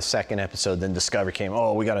through the second episode, then Discovery came,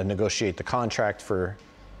 oh, we gotta negotiate the contract for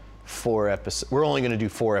 4 episodes. We're only gonna do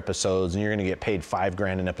 4 episodes, and you're gonna get paid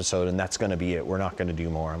 $5,000 an episode, and that's gonna be it. We're not gonna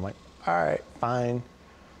do more. I'm like, all right, fine.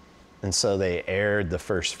 And so they aired the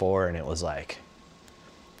first 4, and it was like,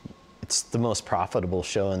 it's the most profitable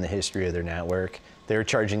show in the history of their network. They were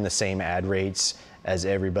charging the same ad rates as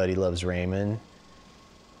Everybody Loves Raymond.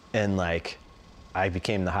 And like, I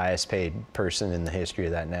became the highest paid person in the history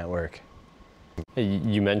of that network.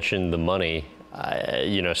 You mentioned the money,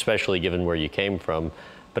 you know, especially given where you came from,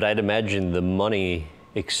 but I'd imagine the money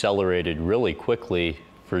accelerated really quickly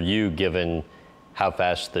for you given how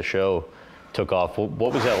fast the show took off.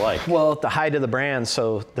 What was that like? Well, at the height of the brand,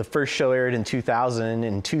 so the first show aired in 2000.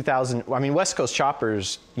 In 2000, I mean, West Coast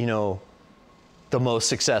Choppers, you know, the most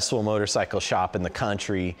successful motorcycle shop in the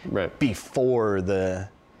country before the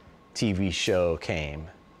TV show came.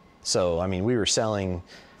 So, I mean, we were selling,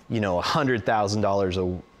 you know,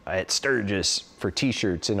 $100,000 at Sturgis for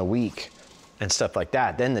t-shirts in a week and stuff like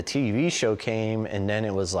that. Then the TV show came, and then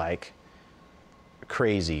it was like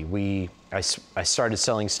crazy. I started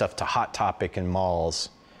selling stuff to Hot Topic and malls,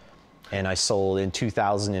 and I sold in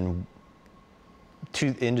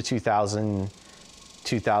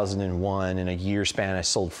 2001, in a year span, I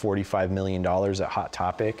sold $45 million at Hot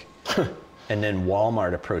Topic. And then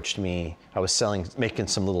Walmart approached me. I was making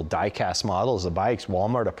some little die-cast models of bikes.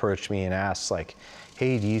 Walmart approached me and asked, like,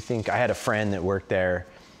 hey, do you think, I had a friend that worked there,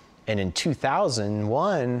 and in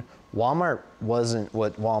 2001, Walmart wasn't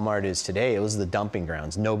what Walmart is today. It was the dumping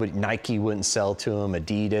grounds. Nike wouldn't sell to them,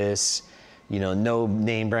 Adidas, you know, no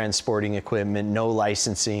name brand sporting equipment, no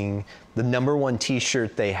licensing. The #1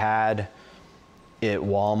 t-shirt they had at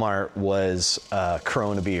Walmart was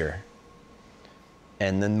Corona beer.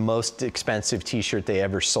 And the most expensive t-shirt they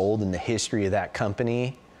ever sold in the history of that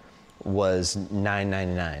company was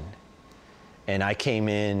 $9.99. And I came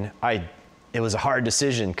in, it was a hard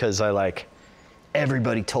decision because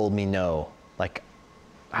everybody told me no. Like,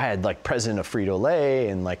 I had like president of Frito-Lay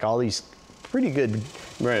and like all these pretty good.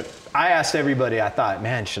 Right. I asked everybody, I thought,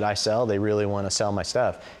 man, should I sell? They really want to sell my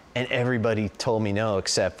stuff. And everybody told me no,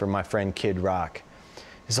 except for my friend Kid Rock.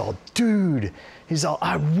 He's all, dude,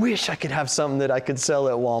 I wish I could have something that I could sell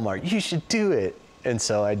at Walmart. You should do it. And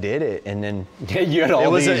so I did it, and then you had all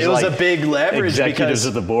it was these, a big leverage executives because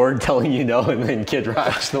of the board telling you no, and then Kid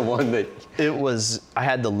Rock's the one that. I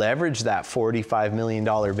had to leverage that $45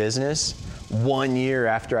 million business 1 year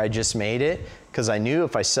after I just made it, because I knew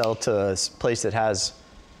if I sell to a place that has,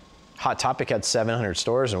 Hot Topic had 700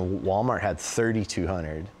 stores and Walmart had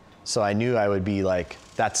 3,200. So I knew I would be like,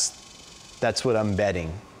 that's what I'm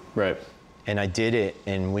betting. Right. And I did it,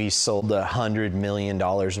 and we sold $100 million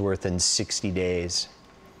worth in 60 days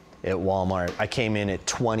at Walmart. I came in at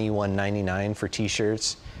 $21.99 for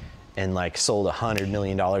t-shirts and like sold $100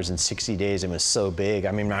 million in 60 days. It was so big.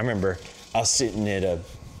 I mean, I remember I was sitting at a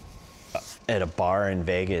bar in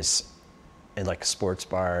Vegas, at like a sports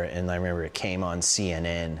bar, and I remember it came on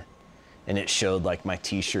CNN, and it showed like my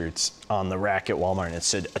t-shirts on the rack at Walmart, and it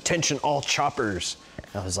said, "Attention all choppers." And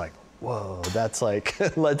I was like, whoa, that's like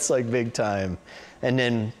big time. And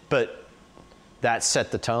then, but that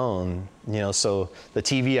set the tone, you know, so the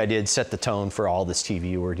TV I did set the tone for all this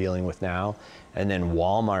TV we're dealing with now. And then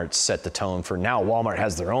Walmart set the tone for now. Walmart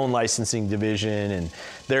has their own licensing division, and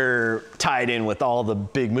they're tied in with all the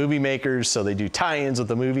big movie makers, so they do tie-ins with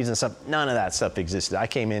the movies and stuff. None of that stuff existed. I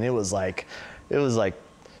came in, it was like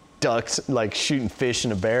ducks, like shooting fish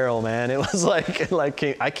in a barrel, man. It was like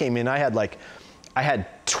I came in, I had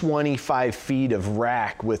 25 feet of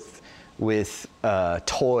rack with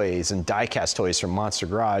toys and die-cast toys from Monster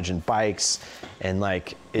Garage and bikes, and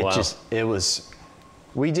like it Wow. it was.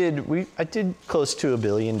 I did close to $1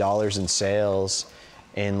 billion in sales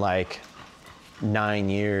in like 9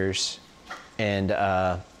 years, and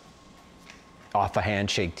off a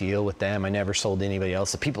handshake deal with them. I never sold to anybody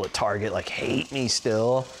else. The people at Target like hate me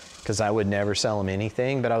still because I would never sell them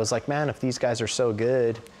anything. But I was like, man, if these guys are so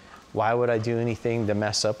good, why would I do anything to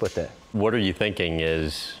mess up with it? What are you thinking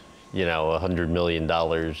is, you know, $100 million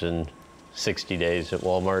in 60 days at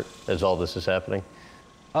Walmart as all this is happening?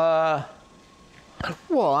 Well,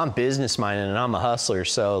 I'm business minded and I'm a hustler,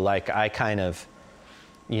 so like I kind of,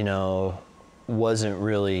 you know, wasn't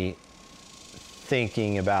really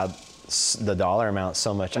thinking about the dollar amount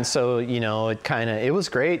so much. And so, you know, it was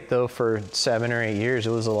great though for 7 or 8 years.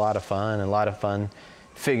 It was a lot of fun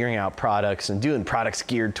figuring out products and doing products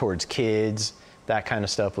geared towards kids. That kind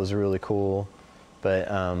of stuff was really cool. But,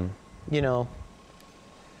 you know,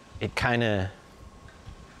 it kind of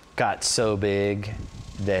got so big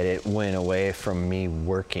that it went away from me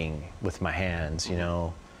working with my hands, you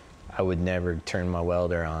know. I would never turn my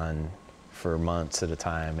welder on for months at a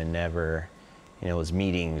time, and never, you know, it was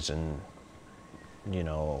meetings and, you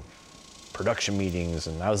know, production meetings,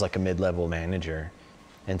 and I was like a mid-level manager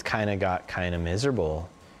and got kind of miserable.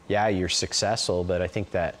 Yeah, you're successful, but I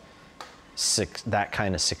think that that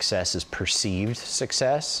kind of success is perceived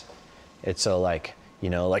success. It's so like, you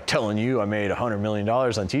know, like telling you I made $100 million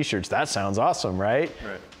on t-shirts, that sounds awesome, right?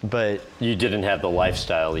 Right. But you didn't have the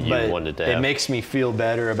lifestyle that you wanted to have. It makes me feel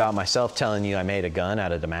better about myself telling you I made a gun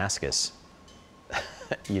out of Damascus.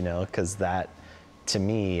 You know, because that, to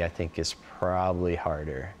me, I think is probably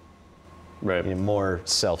harder. Right. You know, more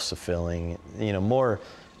self-fulfilling, you know, more,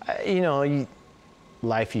 you know,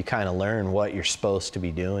 life you kind of learn what you're supposed to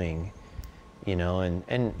be doing, you know,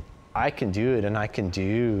 and I can do it, and I can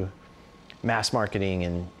do mass marketing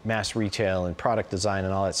and mass retail and product design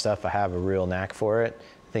and all that stuff. I have a real knack for it.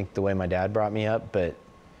 I think the way my dad brought me up, but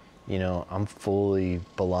you know, I'm fully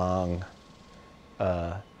belong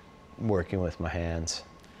working with my hands.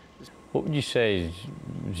 What would you say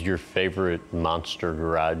is your favorite Monster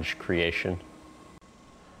Garage creation?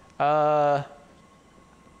 I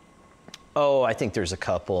think there's a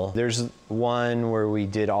couple. There's one where we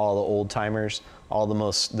did all the old timers,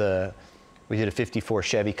 we did a 54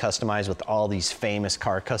 Chevy customized with all these famous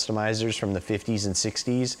car customizers from the 50s and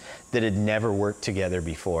 60s that had never worked together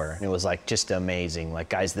before. And it was like just amazing, like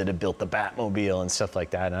guys that had built the Batmobile and stuff like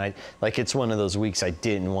that. And it's one of those weeks I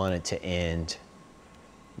didn't want it to end,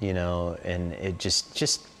 you know, and it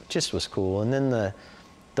just was cool. And then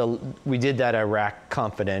we did that Iraq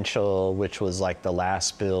Confidential, which was like the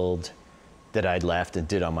last build that I'd left and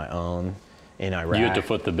did on my own in Iraq. You had to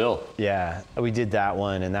foot the bill. Yeah, we did that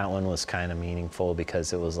one, and that one was kind of meaningful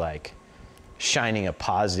because it was like shining a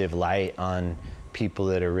positive light on people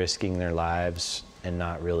that are risking their lives and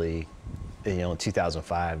not really, you know, in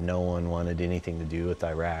 2005, no one wanted anything to do with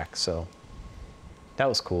Iraq, so that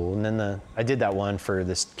was cool. And then I did that one for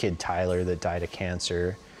this kid Tyler that died of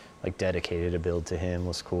cancer, like dedicated a build to him,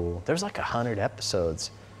 was cool. There's like 100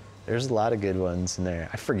 episodes. There's a lot of good ones in there.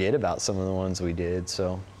 I forget about some of the ones we did,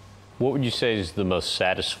 so. What would you say is the most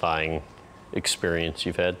satisfying experience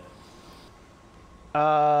you've had?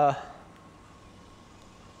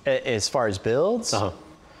 As far as builds? Uh-huh.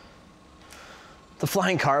 The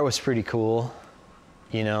flying car was pretty cool,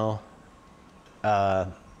 you know.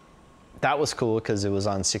 That was cool because it was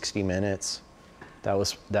on 60 Minutes. That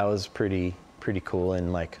was pretty cool.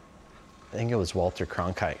 And like, I think it was Walter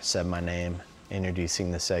Cronkite said my name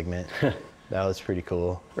introducing the segment. That was pretty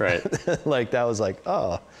cool. Right. Like that was like,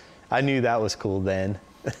 oh, I knew that was cool then.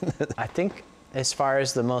 I think as far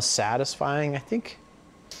as the most satisfying, I think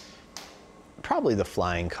probably the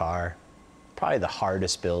flying car. Probably the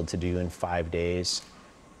hardest build to do in 5 days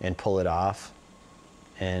and pull it off.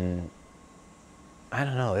 And I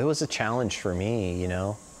don't know, it was a challenge for me, you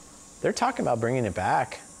know. They're talking about bringing it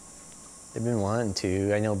back. They've been wanting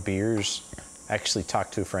to. I know Beers actually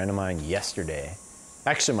talked to a friend of mine yesterday.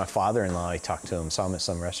 Actually, my father-in-law, I talked to him, saw him at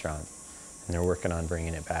some restaurant, and they're working on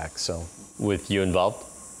bringing it back, so. With you involved?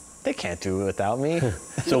 They can't do it without me.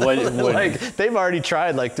 So what like, they've already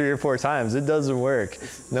tried like 3 or 4 times. It doesn't work.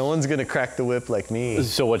 No one's gonna crack the whip like me.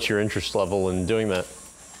 So what's your interest level in doing that?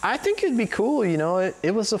 I think it'd be cool, you know.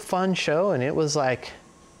 It was a fun show, and it was like,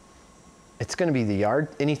 it's gonna be the yard.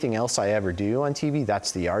 Anything else I ever do on TV,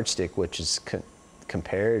 that's the yardstick, which is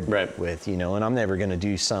compared with, you know. And I'm never gonna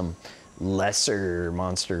do some lesser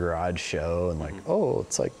Monster Garage show and like, oh,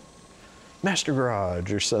 it's like Master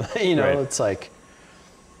Garage or something, you know. It's like,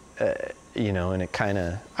 you know, and it kind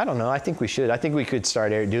of, I don't know, I think we should. I think we could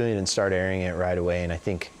start doing it and start airing it right away. And I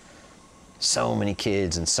think so many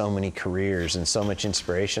kids and so many careers and so much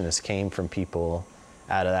inspiration has came from people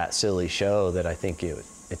out of that silly show that I think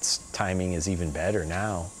its timing is even better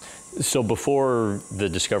now. So before the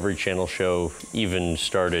Discovery Channel show even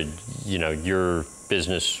started, you know, your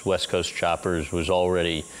business, West Coast Choppers, was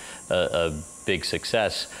already a big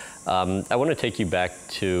success. I want to take you back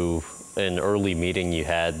to an early meeting you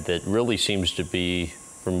had that really seems to be,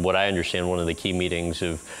 from what I understand, one of the key meetings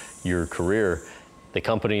of your career. The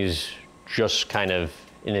company's just kind of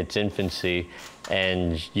in its infancy,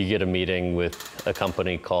 and you get a meeting with a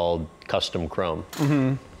company called Custom Chrome.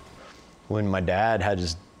 Mm-hmm. When my dad had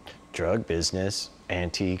his drug business,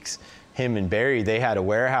 antiques, him and Barry, they had a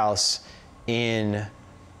warehouse in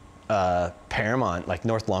Paramount, like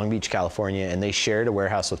North Long Beach, California, and they shared a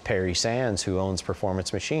warehouse with Perry Sands, who owns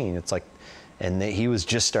Performance Machine. It's like, and he was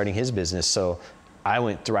just starting his business, so I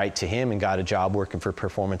went right to him and got a job working for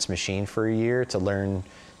Performance Machine for a year to learn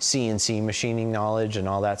CNC machining knowledge and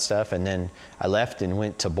all that stuff, and then I left and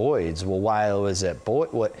went to Boyd's. Well, while I was at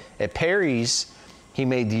at Perry's, he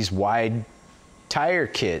made these wide tire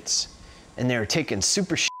kits, and they were taking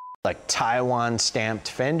super like Taiwan stamped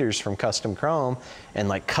fenders from Custom Chrome and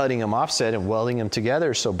like cutting them offset and welding them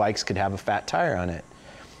together so bikes could have a fat tire on it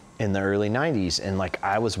in the early 90s. And like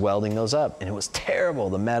I was welding those up, and it was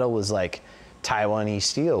terrible. The metal was like Taiwanese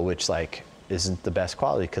steel, which like isn't the best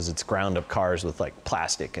quality because it's ground up cars with like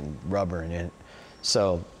plastic and rubber in it.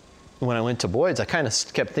 So when I went to Boyd's, I kind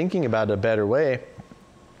of kept thinking about it a better way.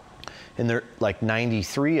 In there, like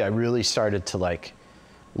 93, I really started to like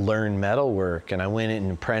learn metal work, and I went and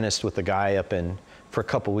apprenticed with a guy for a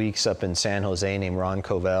couple weeks up in San Jose named Ron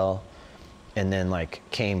Covell, and then like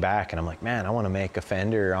came back and I'm like, man, I want to make a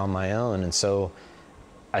fender on my own. And so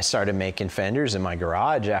I started making fenders in my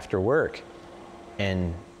garage after work,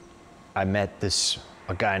 and I met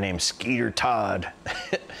a guy named Skeeter Todd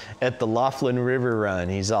at the Laughlin River Run.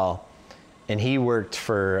 And he worked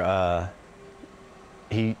for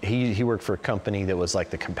he worked for a company that was like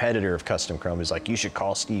the competitor of Custom Chrome. He's like, you should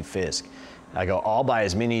call Steve Fisk. I go, I'll buy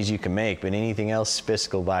as many as you can make, but anything else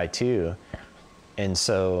Fisk will buy too. And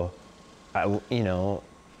so, you know,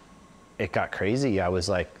 it got crazy. I was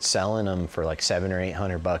like selling them for like $700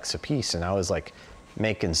 or $800 a piece, and I was like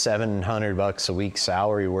making $700 a week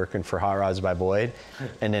salary working for Hot Rods by Boyd,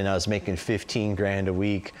 and then I was making 15 grand a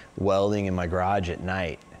week welding in my garage at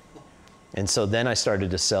night. And so then I started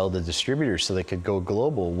to sell to distributors so they could go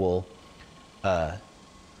global. Well, I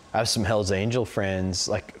have some Hell's Angel friends,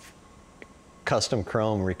 like Custom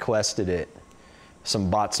Chrome requested it.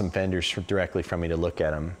 Bought some fenders directly from me to look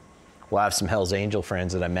at them. Well, I have some Hell's Angel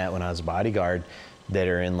friends that I met when I was a bodyguard that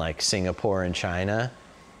are in like Singapore and China.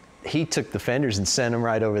 He took the fenders and sent them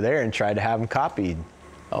right over there and tried to have them copied.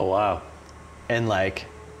 Oh, wow. And like,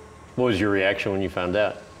 what was your reaction when you found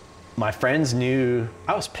out? My friends knew.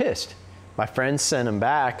 I was pissed. My friends sent them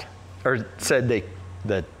back, or said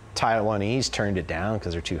the Taiwanese turned it down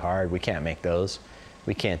because they're too hard. We can't make those.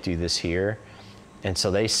 We can't do this here. And so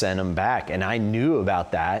they sent them back, and I knew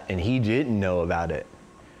about that, and he didn't know about it.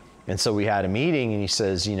 And so we had a meeting, and he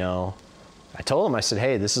says, you know, I told him, I said,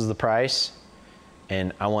 hey, this is the price,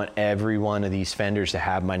 and I want every one of these fenders to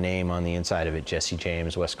have my name on the inside of it, Jesse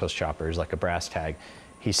James, West Coast Choppers, like a brass tag.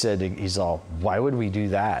 He said, he's all, why would we do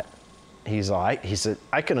that? he said,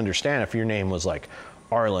 I can understand if your name was like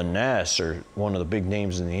Arlen Ness or one of the big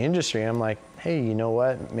names in the industry. I'm like, hey, you know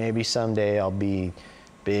what? Maybe someday I'll be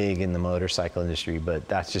big in the motorcycle industry, but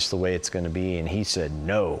that's just the way it's going to be. And he said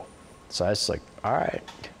no. So I was like, all right.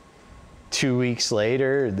 2 weeks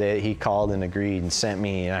later, he called and agreed and sent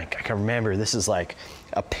me, and I can remember, this is like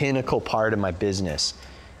a pinnacle part of my business.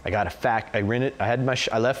 I got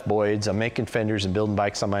I left Boyd's, I'm making fenders and building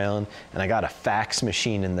bikes on my own, and I got a fax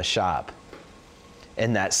machine in the shop.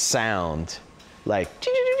 And that sound, like,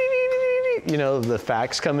 you know, the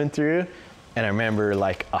fax coming through, and I remember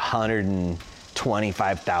like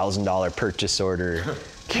 $125,000 purchase order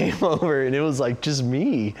came over, and it was like just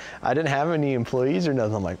me. I didn't have any employees or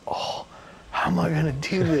nothing. I'm like, oh, how am I gonna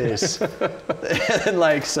do this? And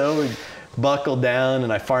like, so we buckled down,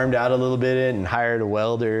 and I farmed out a little bit and hired a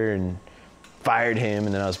welder and fired him,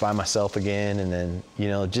 and then I was by myself again, and then, you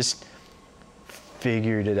know, just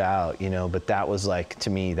figured it out, you know. But that was like, to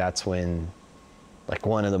me, that's when, like,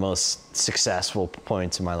 one of the most successful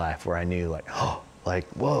points in my life where I knew, like, oh, like,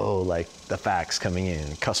 whoa, like the fax coming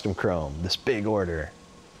in, custom chrome, this big order.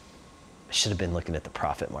 I should have been looking at the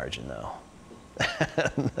profit margin though.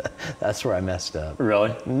 That's where I messed up.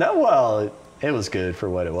 Really? No, well, it was good for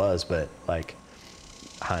what it was, but like,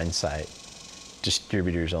 hindsight,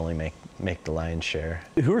 distributors only make the lion's share.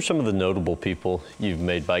 Who are some of the notable people you've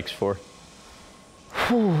made bikes for?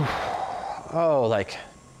 Oh, like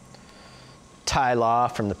Ty Law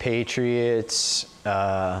from the Patriots,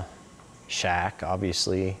 Shaq,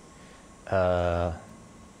 obviously,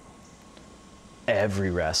 every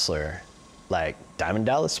wrestler, like Diamond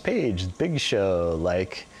Dallas Page, Big Show,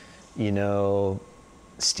 like, you know,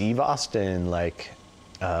 Steve Austin, like,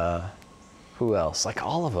 who else? Like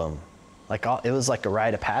all of them. Like it was like a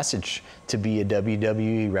rite of passage to be a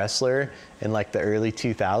WWE wrestler in like the early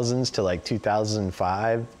 2000s to like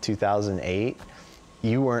 2005, 2008.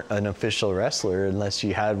 You weren't an official wrestler unless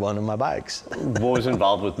you had one of my bikes. What was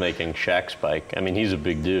involved with making Shaq's bike? I mean, he's a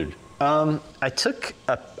big dude. I took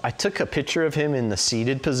a picture of him in the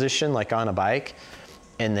seated position, like on a bike,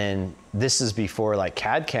 and then this is before like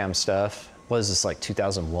CAD CAM stuff. What is this, like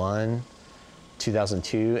 2001,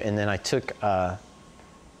 2002? And then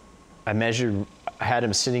I measured, I had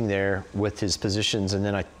him sitting there with his positions, and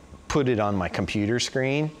then I put it on my computer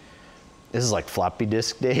screen. This is like floppy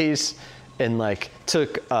disk days, and like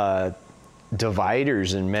took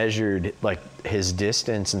dividers and measured like his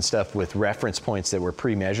distance and stuff with reference points that were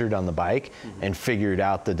pre-measured on the bike, and figured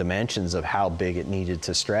out the dimensions of how big it needed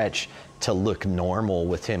to stretch to look normal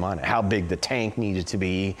with him on it, how big the tank needed to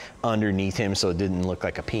be underneath him so it didn't look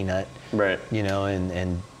like a peanut, right? You know,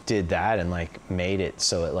 and did that and like made it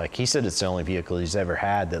so it, like, he said it's the only vehicle he's ever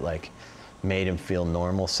had that like made him feel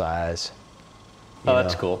normal size. Oh,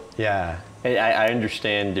 that's cool. Yeah. I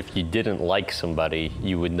understand if you didn't like somebody,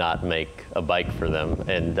 you would not make a bike for them.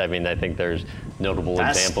 And I mean, I think there's notable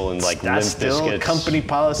example in like Limp Bizkit's. That's still company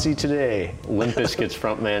policy today. Limp Bizkit's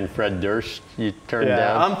frontman Fred Durst, you turned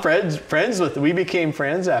down? I'm friends with, we became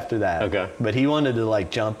friends after that. Okay. But he wanted to like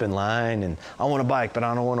jump in line and I want a bike, but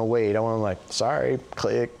I don't want to wait. I want to, like, sorry,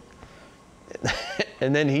 click.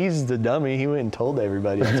 And then he's the dummy. He went and told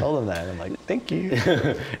everybody. I told him that. I'm like, thank you.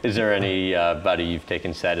 Is there anybody you've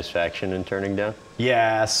taken satisfaction in turning down?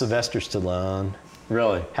 Yeah, Sylvester Stallone.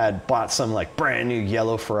 Really? Had bought some like brand new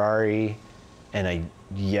yellow Ferrari and a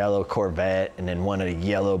yellow Corvette, and then wanted a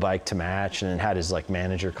yellow bike to match, and then had his like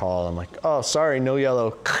manager call. I'm like, oh, sorry, no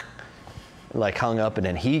yellow. Like hung up, and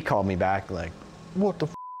then he called me back like, what the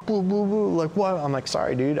boo, boo, boo. Like, what? I'm like,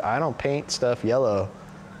 sorry, dude, I don't paint stuff yellow.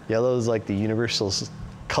 Yellow is like the universal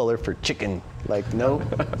color for chicken. Like, nope,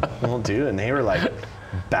 won't do. And they were like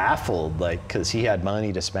baffled, like, because he had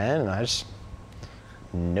money to spend, and I just,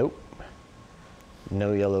 nope,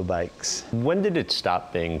 no yellow bikes. When did it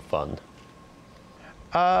stop being fun?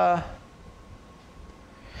 I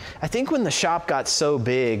think when the shop got so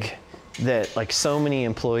big that like so many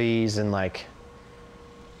employees, and like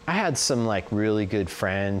I had some like really good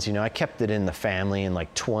friends, you know, I kept it in the family, and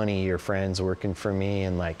like 20-year friends working for me,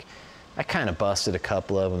 and like I kind of busted a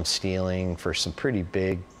couple of them stealing for some pretty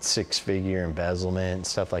big 6-figure embezzlement and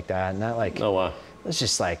stuff like that. And that like, oh wow, it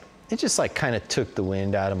just like kind of took the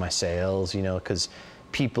wind out of my sails, you know, because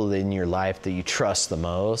people in your life that you trust the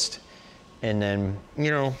most. And then, you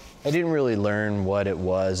know, I didn't really learn what it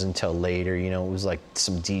was until later. You know, it was like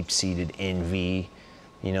some deep-seated envy,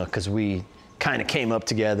 you know, because we kind of came up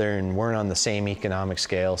together and weren't on the same economic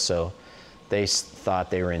scale, so they thought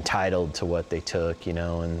they were entitled to what they took, you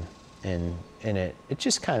know, and it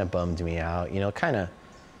just kind of bummed me out, you know, kind of.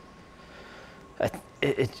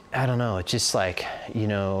 I don't know. It's just like, you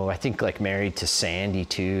know, I think like Married to Sandy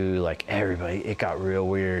too, like everybody, it got real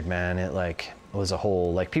weird, man. It like was a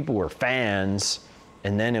whole, like people were fans,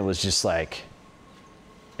 and then it was just like,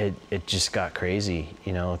 it just got crazy,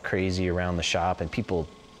 you know, crazy around the shop, and people,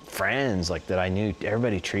 friends like that I knew,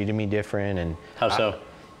 everybody treated me different. And how so?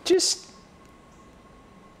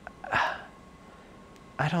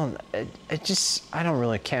 I don't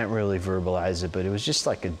really, can't really verbalize it, but it was just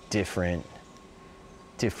like a different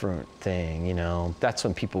thing, you know. That's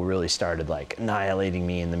when people really started like annihilating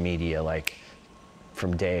me in the media, like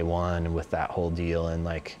from day one with that whole deal. And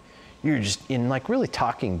like, you're just in like really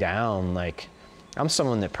talking down, like I'm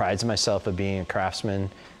someone that prides myself of being a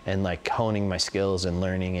craftsman and like honing my skills and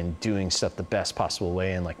learning and doing stuff the best possible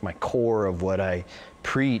way. And like my core of what I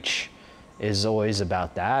preach is always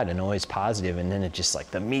about that and always positive. And then it just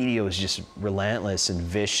like the media was just relentless and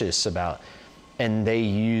vicious about, and they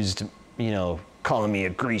used, you know, calling me a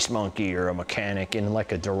grease monkey or a mechanic in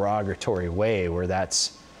like a derogatory way where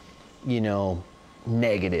that's, you know,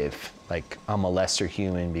 negative. Like I'm a lesser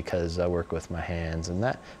human because I work with my hands, and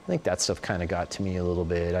that, I think that stuff kind of got to me a little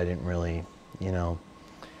bit. I didn't really, you know.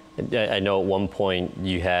 I know at one point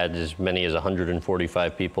you had as many as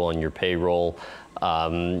 145 people on your payroll.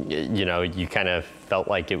 You know, you kind of felt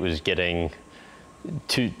like it was getting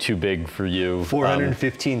too big for you.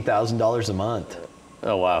 $415,000 a month.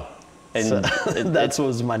 Oh wow! And so, that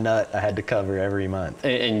was my nut I had to cover every month.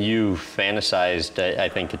 And you fantasized, I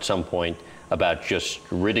think, at some point about just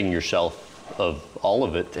ridding yourself of all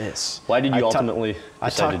of it. Why did you ultimately decide I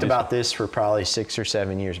talked to do about this for probably 6 or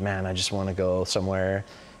 7 years. Man, I just want to go somewhere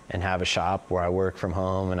and have a shop where I work from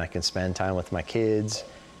home and I can spend time with my kids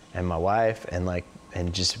and my wife and like,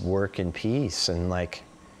 and just work in peace. And like,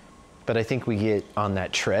 but I think we get on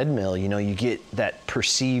that treadmill, you know, you get that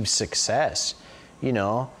perceived success, you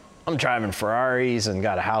know. I'm driving Ferraris and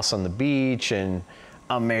got a house on the beach and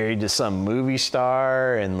I'm married to some movie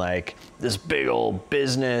star and like this big old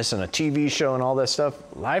business and a TV show and all that stuff.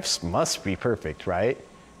 Life must be perfect, right?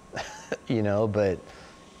 You know, but,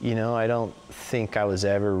 you know, I don't think I was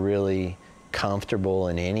ever really comfortable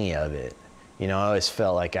in any of it. You know, I always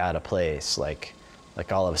felt like out of place, like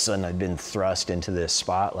all of a sudden I'd been thrust into this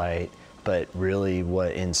spotlight, but really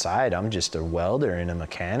what inside, I'm just a welder and a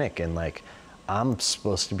mechanic, and like, I'm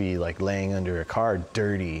supposed to be like laying under a car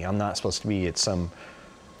dirty. I'm not supposed to be at some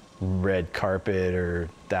red carpet or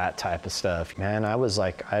that type of stuff. Man, I was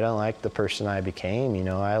like, I don't like the person I became, you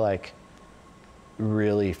know. I like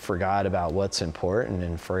really forgot about what's important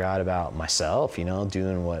and forgot about myself, you know,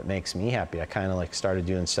 doing what makes me happy. I kind of like started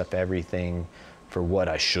doing stuff, everything for what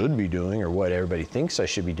I should be doing or what everybody thinks I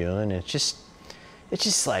should be doing. And it's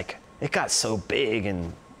just like, it got so big,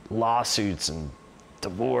 and lawsuits and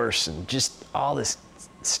divorce and just all this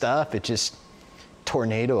stuff. It just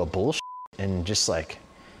tornado of bullshit. And just like,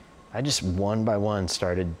 I just one by one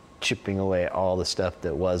started chipping away at all the stuff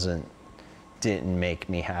that didn't make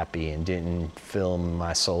me happy and didn't fill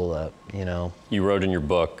my soul up, you know. You wrote in your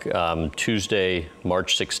book, Tuesday,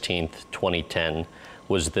 March 16th, 2010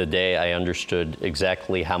 was the day I understood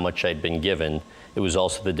exactly how much I'd been given. It was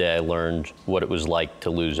also the day I learned what it was like to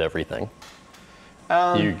lose everything.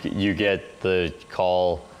 You get the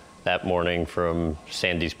call that morning from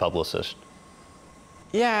Sandy's publicist.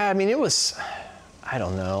 Yeah, I mean, it was, I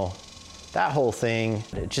don't know, that whole thing,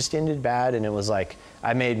 it just ended bad. And it was like,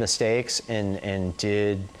 I made mistakes and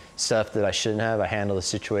did stuff that I shouldn't have. I handled the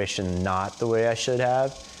situation not the way I should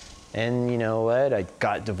have. And you know what? I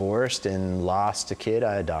got divorced and lost a kid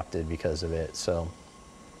I adopted because of it. So,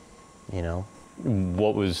 you know.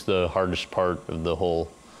 What was the hardest part of the whole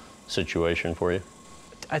situation for you?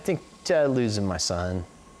 I think losing my son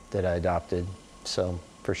that I adopted. So,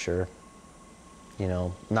 for sure. You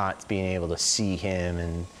know, not being able to see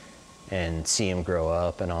him and see him grow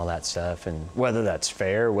up and all that stuff. And whether that's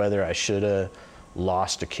fair, whether I should have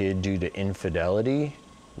lost a kid due to infidelity,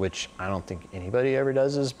 which I don't think anybody ever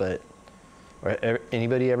does, but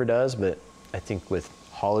I think with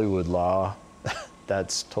Hollywood law,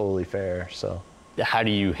 that's totally fair. So, how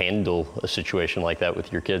do you handle a situation like that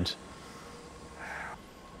with your kids?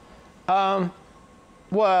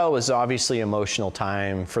 Well, it was obviously emotional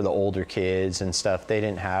time for the older kids and stuff. They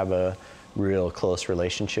didn't have a real close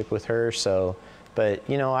relationship with her. So, but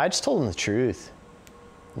you know, I just told them the truth.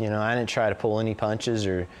 You know, I didn't try to pull any punches,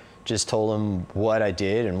 or just told them what I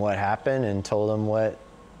did and what happened, and told them what,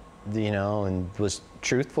 you know, and was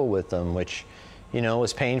truthful with them, which, you know,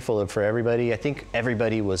 was painful for everybody. I think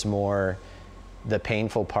everybody was more, the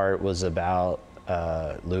painful part was about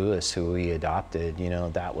Lewis, who we adopted. You know,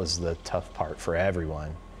 that was the tough part for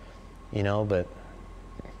everyone, you know, but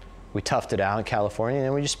we toughed it out in California, and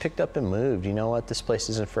then we just picked up and moved. You know what? This place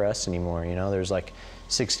isn't for us anymore. You know, there's like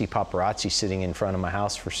 60 paparazzi sitting in front of my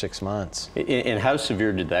house for 6 months. And how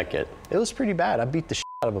severe did that get? It was pretty bad. I beat the shit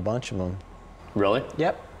out of a bunch of them. Really?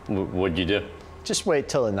 Yep. What'd you do? Just wait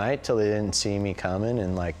till the night, till they didn't see me coming,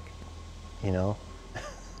 and like, you know,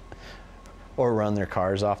 or run their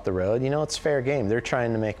cars off the road. You know, it's fair game. They're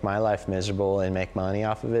trying to make my life miserable and make money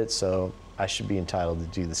off of it, so I should be entitled to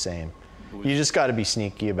do the same. You just got to be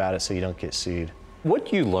sneaky about it so you don't get sued.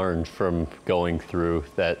 What you learned from going through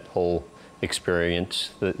that whole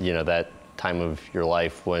experience, that, you know, that time of your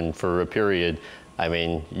life when, for a period, I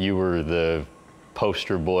mean, you were the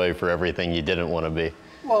poster boy for everything you didn't want to be.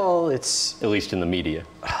 Well, it's... At least in the media.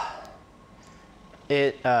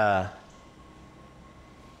 The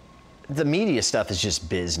media stuff is just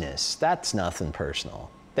business. That's nothing personal.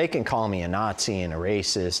 They can call me a Nazi and a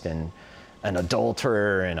racist and an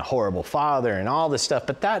adulterer and a horrible father and all this stuff,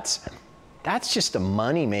 but that's just a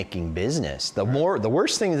money-making business. The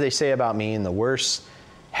worse things they say about me and the worse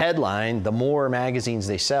headline, the more magazines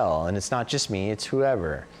they sell. And it's not just me, it's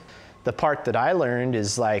whoever. The part that I learned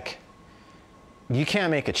is like, you can't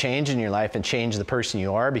make a change in your life and change the person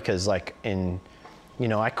you are, because like you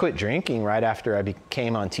know, I quit drinking right after I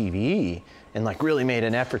came on TV and like really made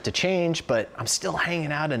an effort to change, but I'm still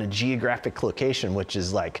hanging out in a geographic location, which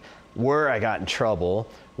is like where I got in trouble,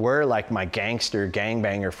 where like my gangster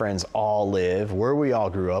gangbanger friends all live, where we all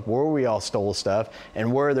grew up, where we all stole stuff,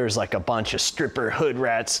 and where there's like a bunch of stripper hood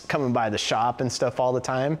rats coming by the shop and stuff all the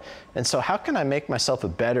time. And so how can I make myself a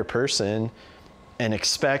better person and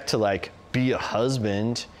expect to like be a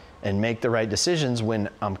husband and make the right decisions when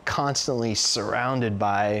I'm constantly surrounded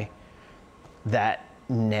by that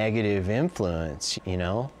negative influence, you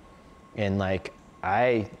know? And like,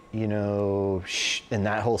 you know, in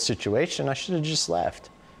that whole situation, I should have just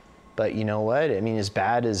left. But you know what? I mean, as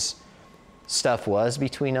bad as stuff was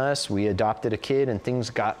between us, we adopted a kid and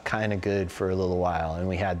things got kind of good for a little while. And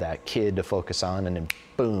we had that kid to focus on, and then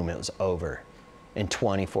boom, it was over. In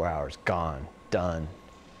 24 hours, gone, done.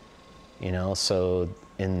 You know, so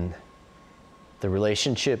in the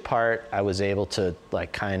relationship part, I was able to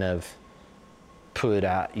like kind of put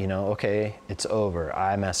out, you know, okay, it's over.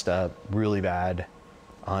 I messed up really bad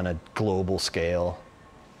on a global scale,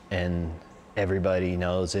 and everybody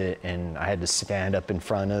knows it, and I had to stand up in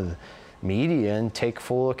front of media and take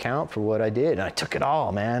full account for what I did. And I took it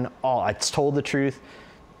all, man, all. I told the truth,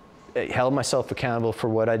 held myself accountable for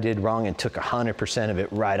what I did wrong, and took 100% of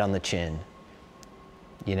it right on the chin.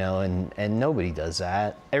 You know, and nobody does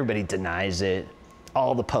that. Everybody denies it.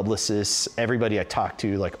 All the publicists, everybody I talk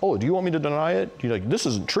to, like, oh, do you want me to deny it? You're like, this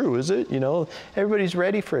isn't true, is it? You know, everybody's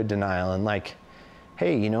ready for a denial. And like,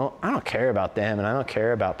 hey, you know, I don't care about them, and I don't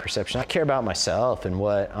care about perception. I care about myself and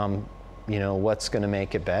what, you know, what's going to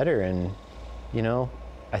make it better. And, you know,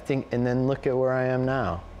 I think, and then look at where I am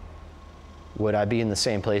now. Would I be in the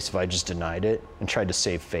same place if I just denied it and tried to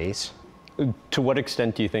save face? To what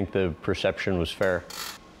extent do you think the perception was fair?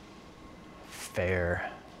 Fair?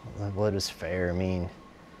 What does fair mean?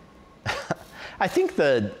 I think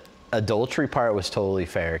the adultery part was totally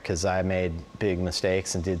fair, because I made big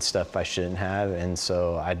mistakes and did stuff I shouldn't have, and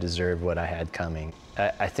so I deserved what I had coming.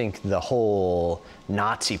 I think the whole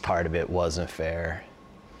Nazi part of it wasn't fair.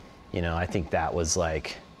 You know, I think that was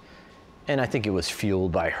like, and I think it was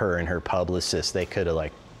fueled by her and her publicist. They could have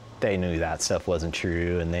like, they knew that stuff wasn't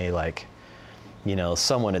true, and they like, you know,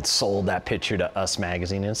 someone had sold that picture to Us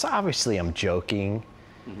Magazine, and so obviously I'm joking,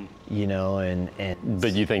 you know, and.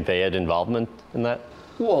 But you think they had involvement in that?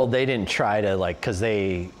 Well, they didn't try to like, because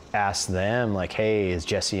they asked them like, hey, is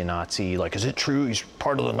Jesse a Nazi? Like, is it true he's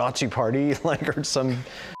part of the Nazi party? Like, or some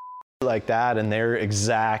like that, and her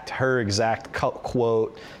exact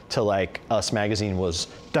quote to like Us Magazine was,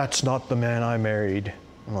 "That's not the man I married."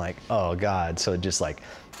 I'm like, oh God. So it just like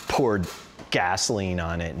poured gasoline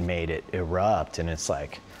on it and made it erupt. And it's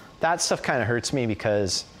like, that stuff kind of hurts me,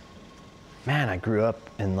 because man, I grew up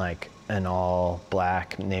in like an all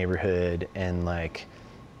black neighborhood, and like,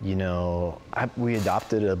 you know, we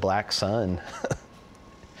adopted a black son,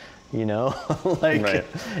 you know, like, right.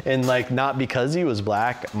 And like, not because he was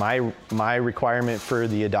black. My requirement for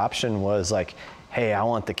the adoption was like, hey, I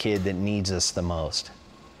want the kid that needs us the most.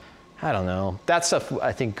 I don't know. That stuff,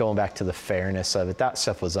 I think, going back to the fairness of it, that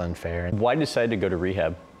stuff was unfair. Why decide to go to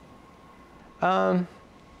rehab? I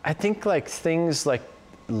think like things like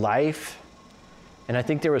life, and I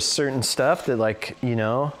think there was certain stuff that like, you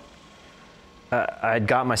know, I'd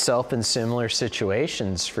got myself in similar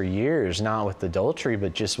situations for years, not with adultery,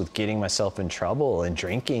 but just with getting myself in trouble and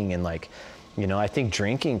drinking. And like, you know, I think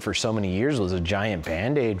drinking for so many years was a giant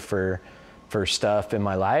Band-Aid for for stuff in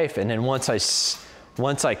my life. And then once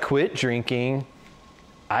I quit drinking,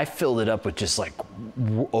 I filled it up with just like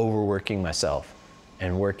overworking myself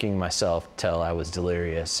and working myself till I was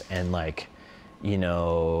delirious. And like, you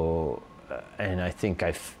know, and I think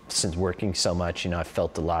since working so much, you know, I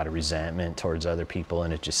felt a lot of resentment towards other people,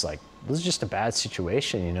 and it just like, it was just a bad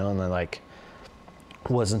situation, you know, and I like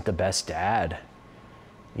wasn't the best dad,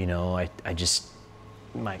 you know, I just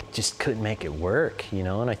couldn't make it work, you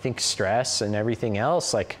know. And I think stress and everything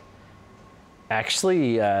else, like,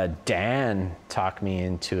 actually, Dan talked me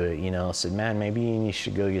into it, you know, said, man, maybe you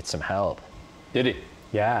should go get some help. Did he?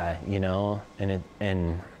 Yeah, you know, and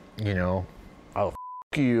you know, oh,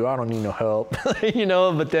 f you, I don't need no help, you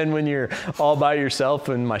know. But then when you're all by yourself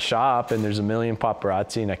in my shop and there's a million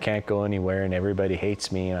paparazzi and I can't go anywhere and everybody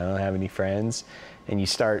hates me and I don't have any friends, and you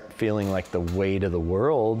start feeling like the weight of the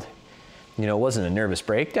world, you know, it wasn't a nervous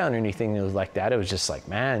breakdown or anything. It was like that. It was just like,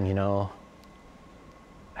 man, you know,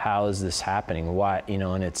 how is this happening? Why, you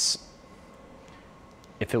know? And it's,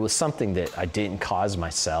 if it was something that I didn't cause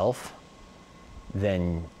myself,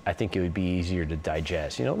 then I think it would be easier to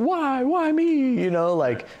digest, you know, why me, you know,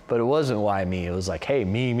 like, but it wasn't why me. It was like, hey,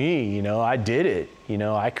 me, you know, I did it, you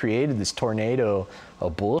know, I created this tornado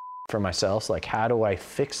of bullshit for myself. So like, how do I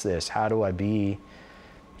fix this? How do I be,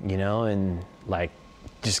 you know? And like,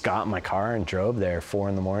 just got in my car and drove there 4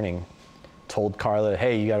 a.m, told Carla,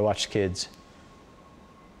 hey, you got to watch the kids,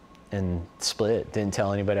 and split. Didn't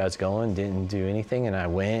tell anybody I was going, didn't do anything. And I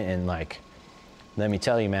went, and like, let me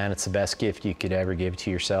tell you, man, it's the best gift you could ever give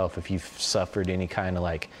to yourself if you've suffered any kind of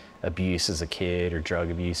like abuse as a kid or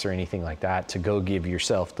drug abuse or anything like that, to go give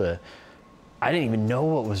yourself I didn't even know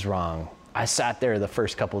what was wrong. I sat there the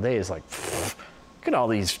first couple of days like, look at all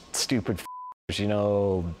these stupid you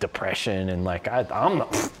know, depression, and like, I'm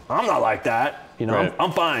not like that, you know, right.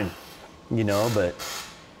 I'm fine, you know,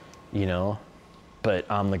 but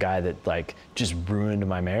I'm the guy that like just ruined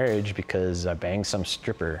my marriage because I banged some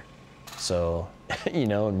stripper. So, you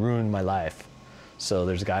know, and ruined my life. So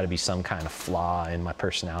there's got to be some kind of flaw in my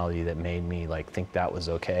personality that made me like think that was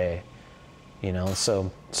okay, you know.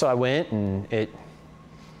 So I went, and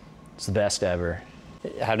it's the best ever.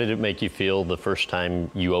 How did it make you feel the first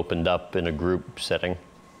time you opened up in a group setting?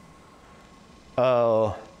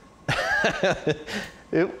 Oh,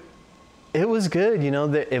 it was good, you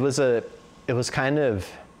know. It was kind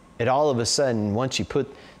of, it all of a sudden, once you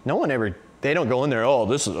put, they don't go in there,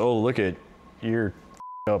 look at, you're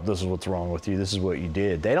up, this is what's wrong with you, this is what you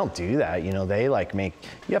did. They don't do that, you know. They like you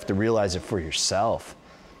have to realize it for yourself,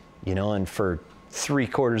 you know. And for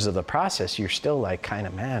 3/4 of the process, you're still like, kind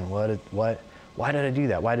of, man, why did I do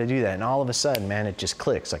that? Why did I do that? And all of a sudden, man, it just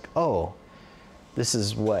clicks, like, oh, this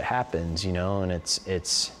is what happens, you know. And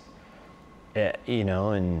it's you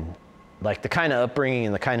know, and like the kind of upbringing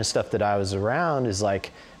and the kind of stuff that I was around is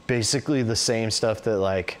like basically the same stuff that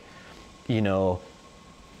like, you know,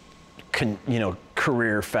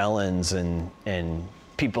 career felons and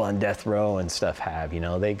people on death row and stuff have, you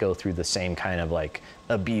know. They go through the same kind of like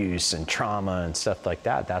abuse and trauma and stuff like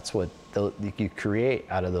that. That's what you create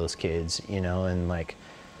out of those kids, you know. And like,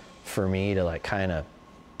 for me to like kind of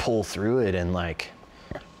pull through it and like,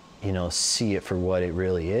 you know, see it for what it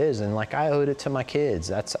really is. And like, I owed it to my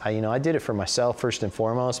kids. You know, I did it for myself first and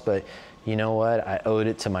foremost, but you know what? I owed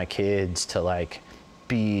it to my kids to like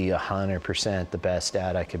be 100% the best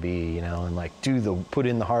dad I could be, you know, and like put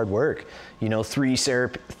in the hard work, you know, 3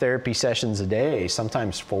 therapy sessions a day,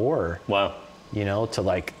 sometimes 4. Wow. You know, to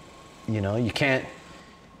like, you know, you can't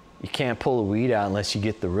pull a weed out unless you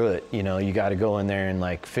get the root, you know. You got to go in there and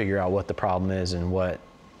like figure out what the problem is and what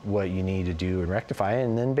you need to do and rectify it,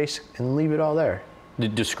 and then and leave it all there.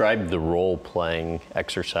 Describe the role-playing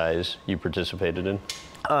exercise you participated in.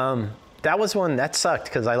 That was one that sucked,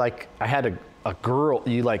 because I had a girl.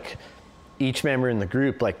 You like, each member in the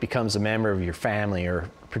group like becomes a member of your family or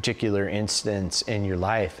a particular instance in your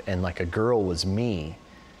life, and like a girl was me,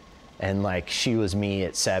 and like she was me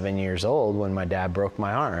at 7 years old when my dad broke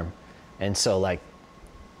my arm. And so like,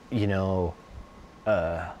 you know,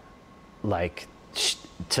 like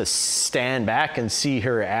to stand back and see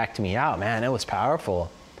her act me out, man, it was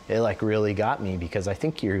powerful. It like really got me, because I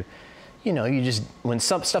think you just, when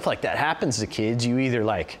stuff like that happens to kids, you either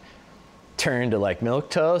like turn to like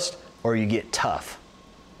milquetoast or you get tough.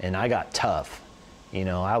 And I got tough, you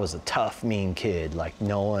know. I was a tough, mean kid. Like,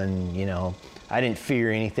 no one, you know, I didn't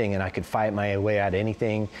fear anything, and I could fight my way out of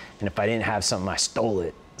anything. And if I didn't have something, I stole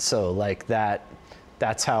it. So like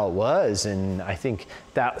that's how it was. And I think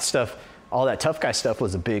that stuff, all that tough guy stuff,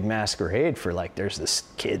 was a big masquerade for like, there's this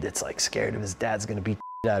kid that's like scared of his dad's gonna beat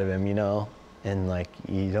the shit out of him, you know. and like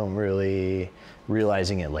you don't really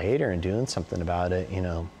realizing it later and doing something about it, you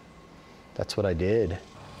know. That's what I did.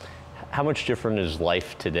 How much different is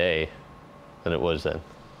life today than it was then?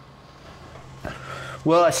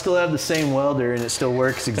 Well, I still have the same welder and it still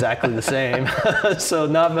works exactly the same. So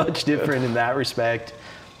not much different in that respect.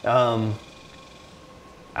 I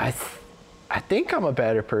think I'm a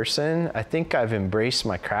better person. I think I've embraced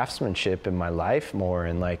my craftsmanship in my life more,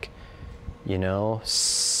 and like, you know,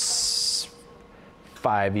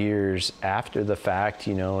 5 years after the fact,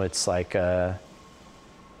 you know, it's like I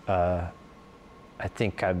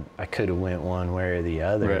think I could have went one way or the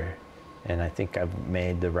other. Right. And I think I've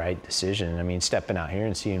made the right decision. I mean, stepping out here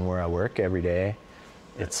and seeing where I work every day,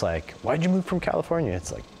 it's like, why'd you move from California?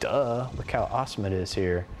 It's like, duh, look how awesome it is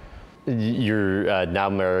here. You're now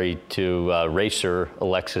married to racer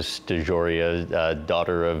Alexis DeJoria,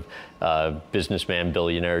 daughter of businessman,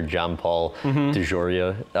 billionaire John Paul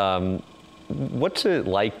DeJoria. What's it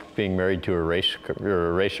like being married to a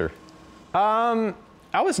racer?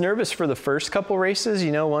 I was nervous for the first couple races,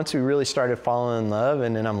 you know, once we really started falling in love,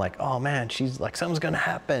 and then I'm like, oh man, she's like, something's gonna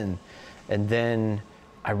happen. And then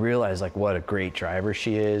I realized like what a great driver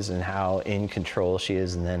she is and how in control she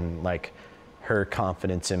is, and then like her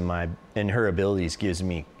confidence in her abilities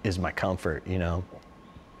is my comfort, you know.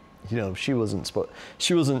 You know, if she wasn't,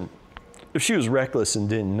 if she was reckless and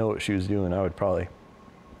didn't know what she was doing, I would probably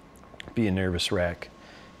be a nervous wreck.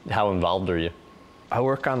 How involved are you? I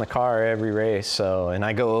work on the car every race, and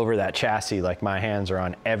I go over that chassis, like my hands are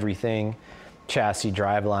on everything, chassis,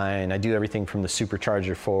 driveline. I do everything from the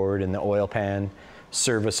supercharger forward and the oil pan,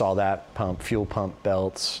 service all that, fuel pump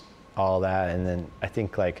belts, all that. And then I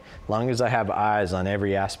think like, as long as I have eyes on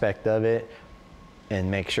every aspect of it and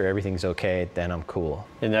make sure everything's okay, then I'm cool.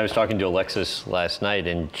 And I was talking to Alexis last night,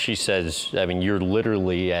 and she says, I mean, you're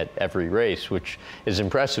literally at every race, which is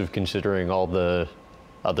impressive considering all the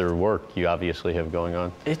other work you obviously have going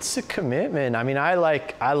on. It's a commitment. I mean, I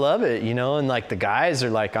love it, you know, and like the guys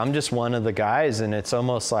are like, I'm just one of the guys, and it's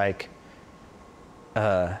almost like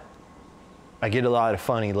I get a lot of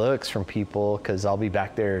funny looks from people because I'll be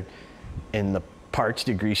back there in the parts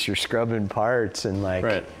degreaser scrubbing parts, and like,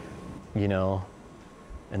 right. You know,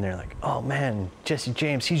 and they're like, oh man, Jesse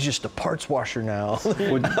James, he's just a parts washer now.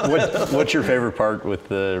 What's your favorite part with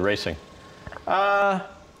the racing?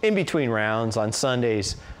 In between rounds on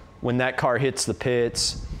Sundays, when that car hits the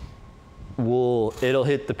pits, it'll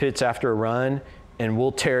hit the pits after a run, and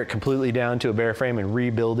we'll tear it completely down to a bare frame and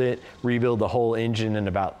rebuild the whole engine in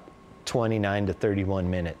about 29 to 31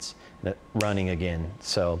 minutes running again.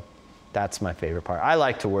 So that's my favorite part. I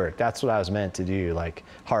like to work. That's what I was meant to do, like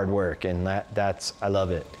hard work, and I love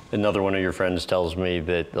it. Another one of your friends tells me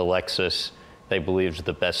that Alexis, they believe, is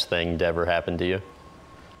the best thing to ever happen to you.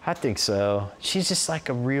 I think so. She's just like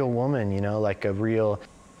a real woman, you know, like a real,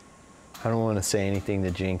 I don't want to say anything to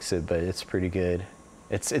jinx it, but it's pretty good.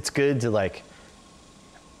 It's good to like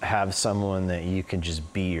have someone that you can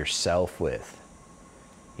just be yourself with,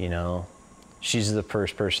 you know. She's the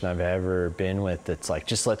first person I've ever been with that's like,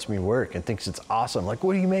 just lets me work and thinks it's awesome. Like,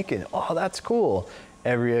 what are you making? Oh, that's cool.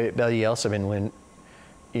 Everybody else I've been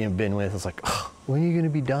with is like, oh, when are you going to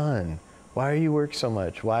be done? Why do you work so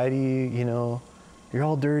much? Why do you, you know, you're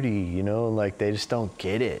all dirty, you know, like they just don't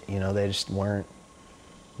get it, you know, they just weren't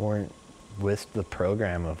with the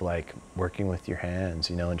program of like working with your hands,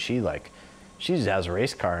 you know. And she just has a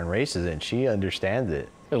race car and races it, and she understands it.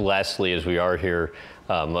 And lastly, as we are here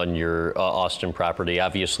on your Austin property,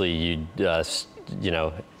 obviously you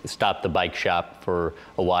stopped the bike shop for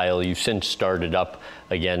a while. You've since started up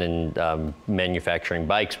again in manufacturing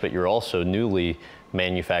bikes, but you're also newly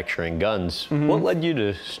manufacturing guns. Mm-hmm. What led you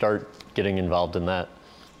to start getting involved in that?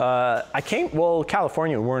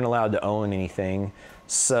 California, we weren't allowed to own anything.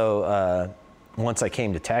 So once I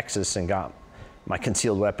came to Texas and got my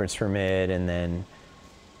concealed weapons permit, and then,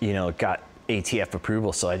 you know, got ATF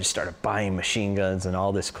approval, so I just started buying machine guns and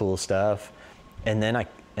all this cool stuff. And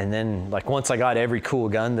then like once I got every cool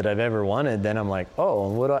gun that I've ever wanted, then I'm like,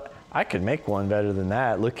 oh, I could make one better than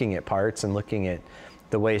that. Looking at parts and looking at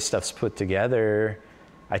the way stuff's put together.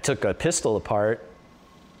 I took a pistol apart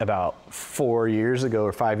about 4 years ago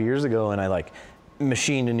or 5 years ago, and I like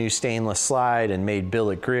machined a new stainless slide and made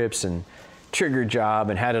billet grips and trigger job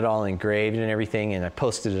and had it all engraved and everything, and I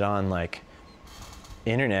posted it on like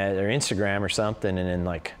internet or Instagram or something, and then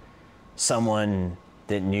like someone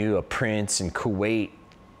that knew a prince in Kuwait,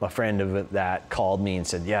 a friend of that, called me and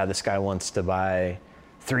said, yeah, this guy wants to buy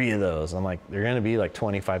 3 of those. I'm like, they're gonna be like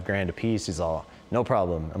 25 grand a piece. He's all, no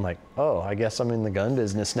problem. I'm like, oh, I guess I'm in the gun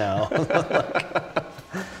business now.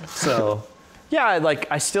 So yeah,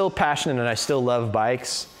 like I still passionate and I still love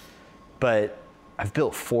bikes. but I've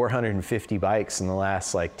built 450 bikes in the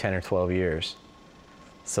last like 10 or 12 years.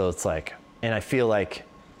 So it's like, and I feel like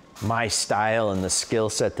my style and the skill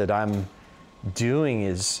set that I'm doing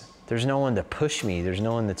is, there's no one to push me. There's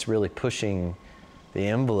no one that's really pushing the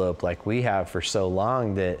envelope like we have for so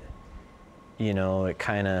long that, you know, it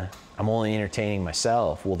kind of, I'm only entertaining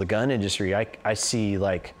myself. Well, the gun industry, I see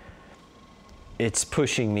like it's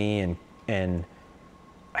pushing me, and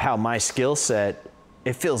how my skill set,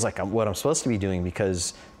 it feels like what I'm supposed to be doing,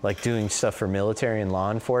 because like doing stuff for military and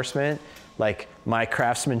law enforcement, like my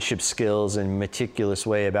craftsmanship skills and meticulous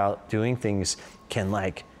way about doing things can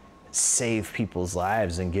like save people's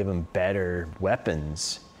lives and give them better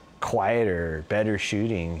weapons, quieter, better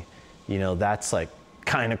shooting. You know, that's like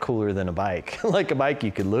kind of cooler than a bike. Like a bike,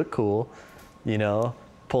 you could look cool, you know,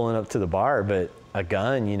 pulling up to the bar, but a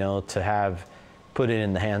gun, you know, to have put it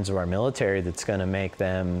in the hands of our military, that's going to make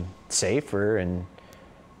them safer and,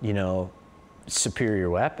 you know, superior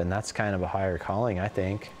weapon. That's kind of a higher calling, I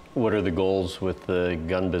think. What are the goals with the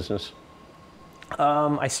gun business?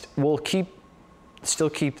 We'll still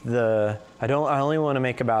keep the, I only want to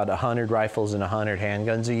make about 100 rifles and 100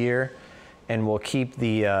 handguns a year, and we'll keep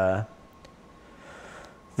the,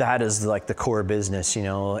 that is like the core business, you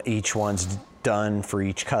know, each one's done for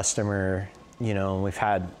each customer, you know, and we've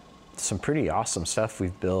had some pretty awesome stuff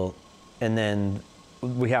we've built. And then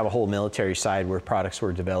we have a whole military side where products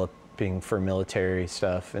we're developing for military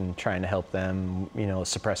stuff and trying to help them, you know, a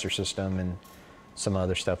suppressor system and some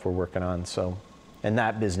other stuff we're working on. So, and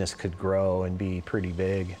that business could grow and be pretty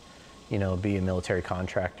big, you know, be a military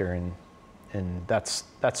contractor, and that's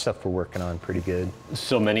stuff we're working on pretty good.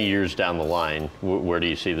 So many years down the line, where do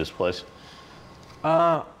you see this place?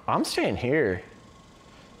 I'm staying here,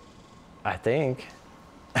 I think.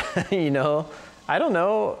 You know, I don't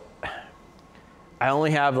know. I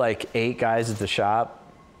only have like 8 guys at the shop,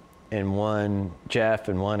 and one Jeff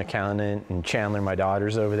and one accountant, and Chandler, my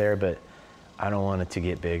daughter's over there, but I don't want it to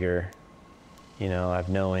get bigger. You know, I have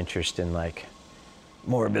no interest in like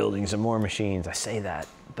more buildings and more machines. I say that,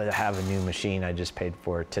 but I have a new machine I just paid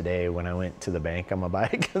for today when I went to the bank on my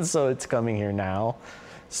bike. So it's coming here now.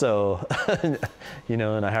 So, you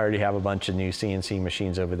know, and I already have a bunch of new CNC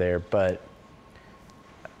machines over there, but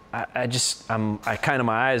I kind of,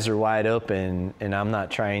 my eyes are wide open, and I'm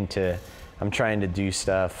trying to do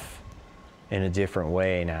stuff in a different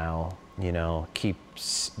way now, you know, keep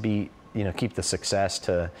the success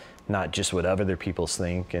to not just what other people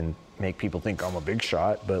think and make people think I'm a big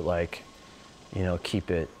shot, but like, you know,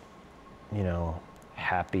 keep it, you know,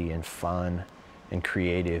 happy and fun and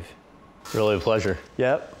creative. Really a pleasure.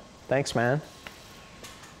 Yep. Thanks, man.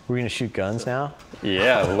 We're gonna shoot guns now?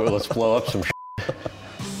 Yeah, let's blow up some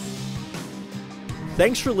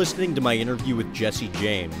Thanks for listening to my interview with Jesse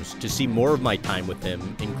James. To see more of my time with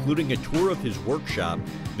him, including a tour of his workshop,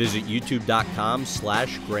 visit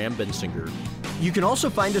youtube.com/Graham Bensinger. You can also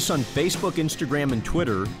find us on Facebook, Instagram, and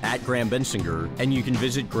Twitter @Graham Bensinger, and you can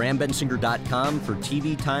visit grahambensinger.com for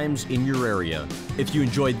TV times in your area. If you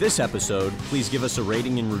enjoyed this episode, please give us a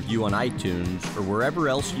rating and review on iTunes or wherever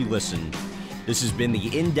else you listen. This has been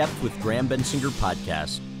the In Depth with Graham Bensinger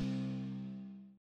podcast.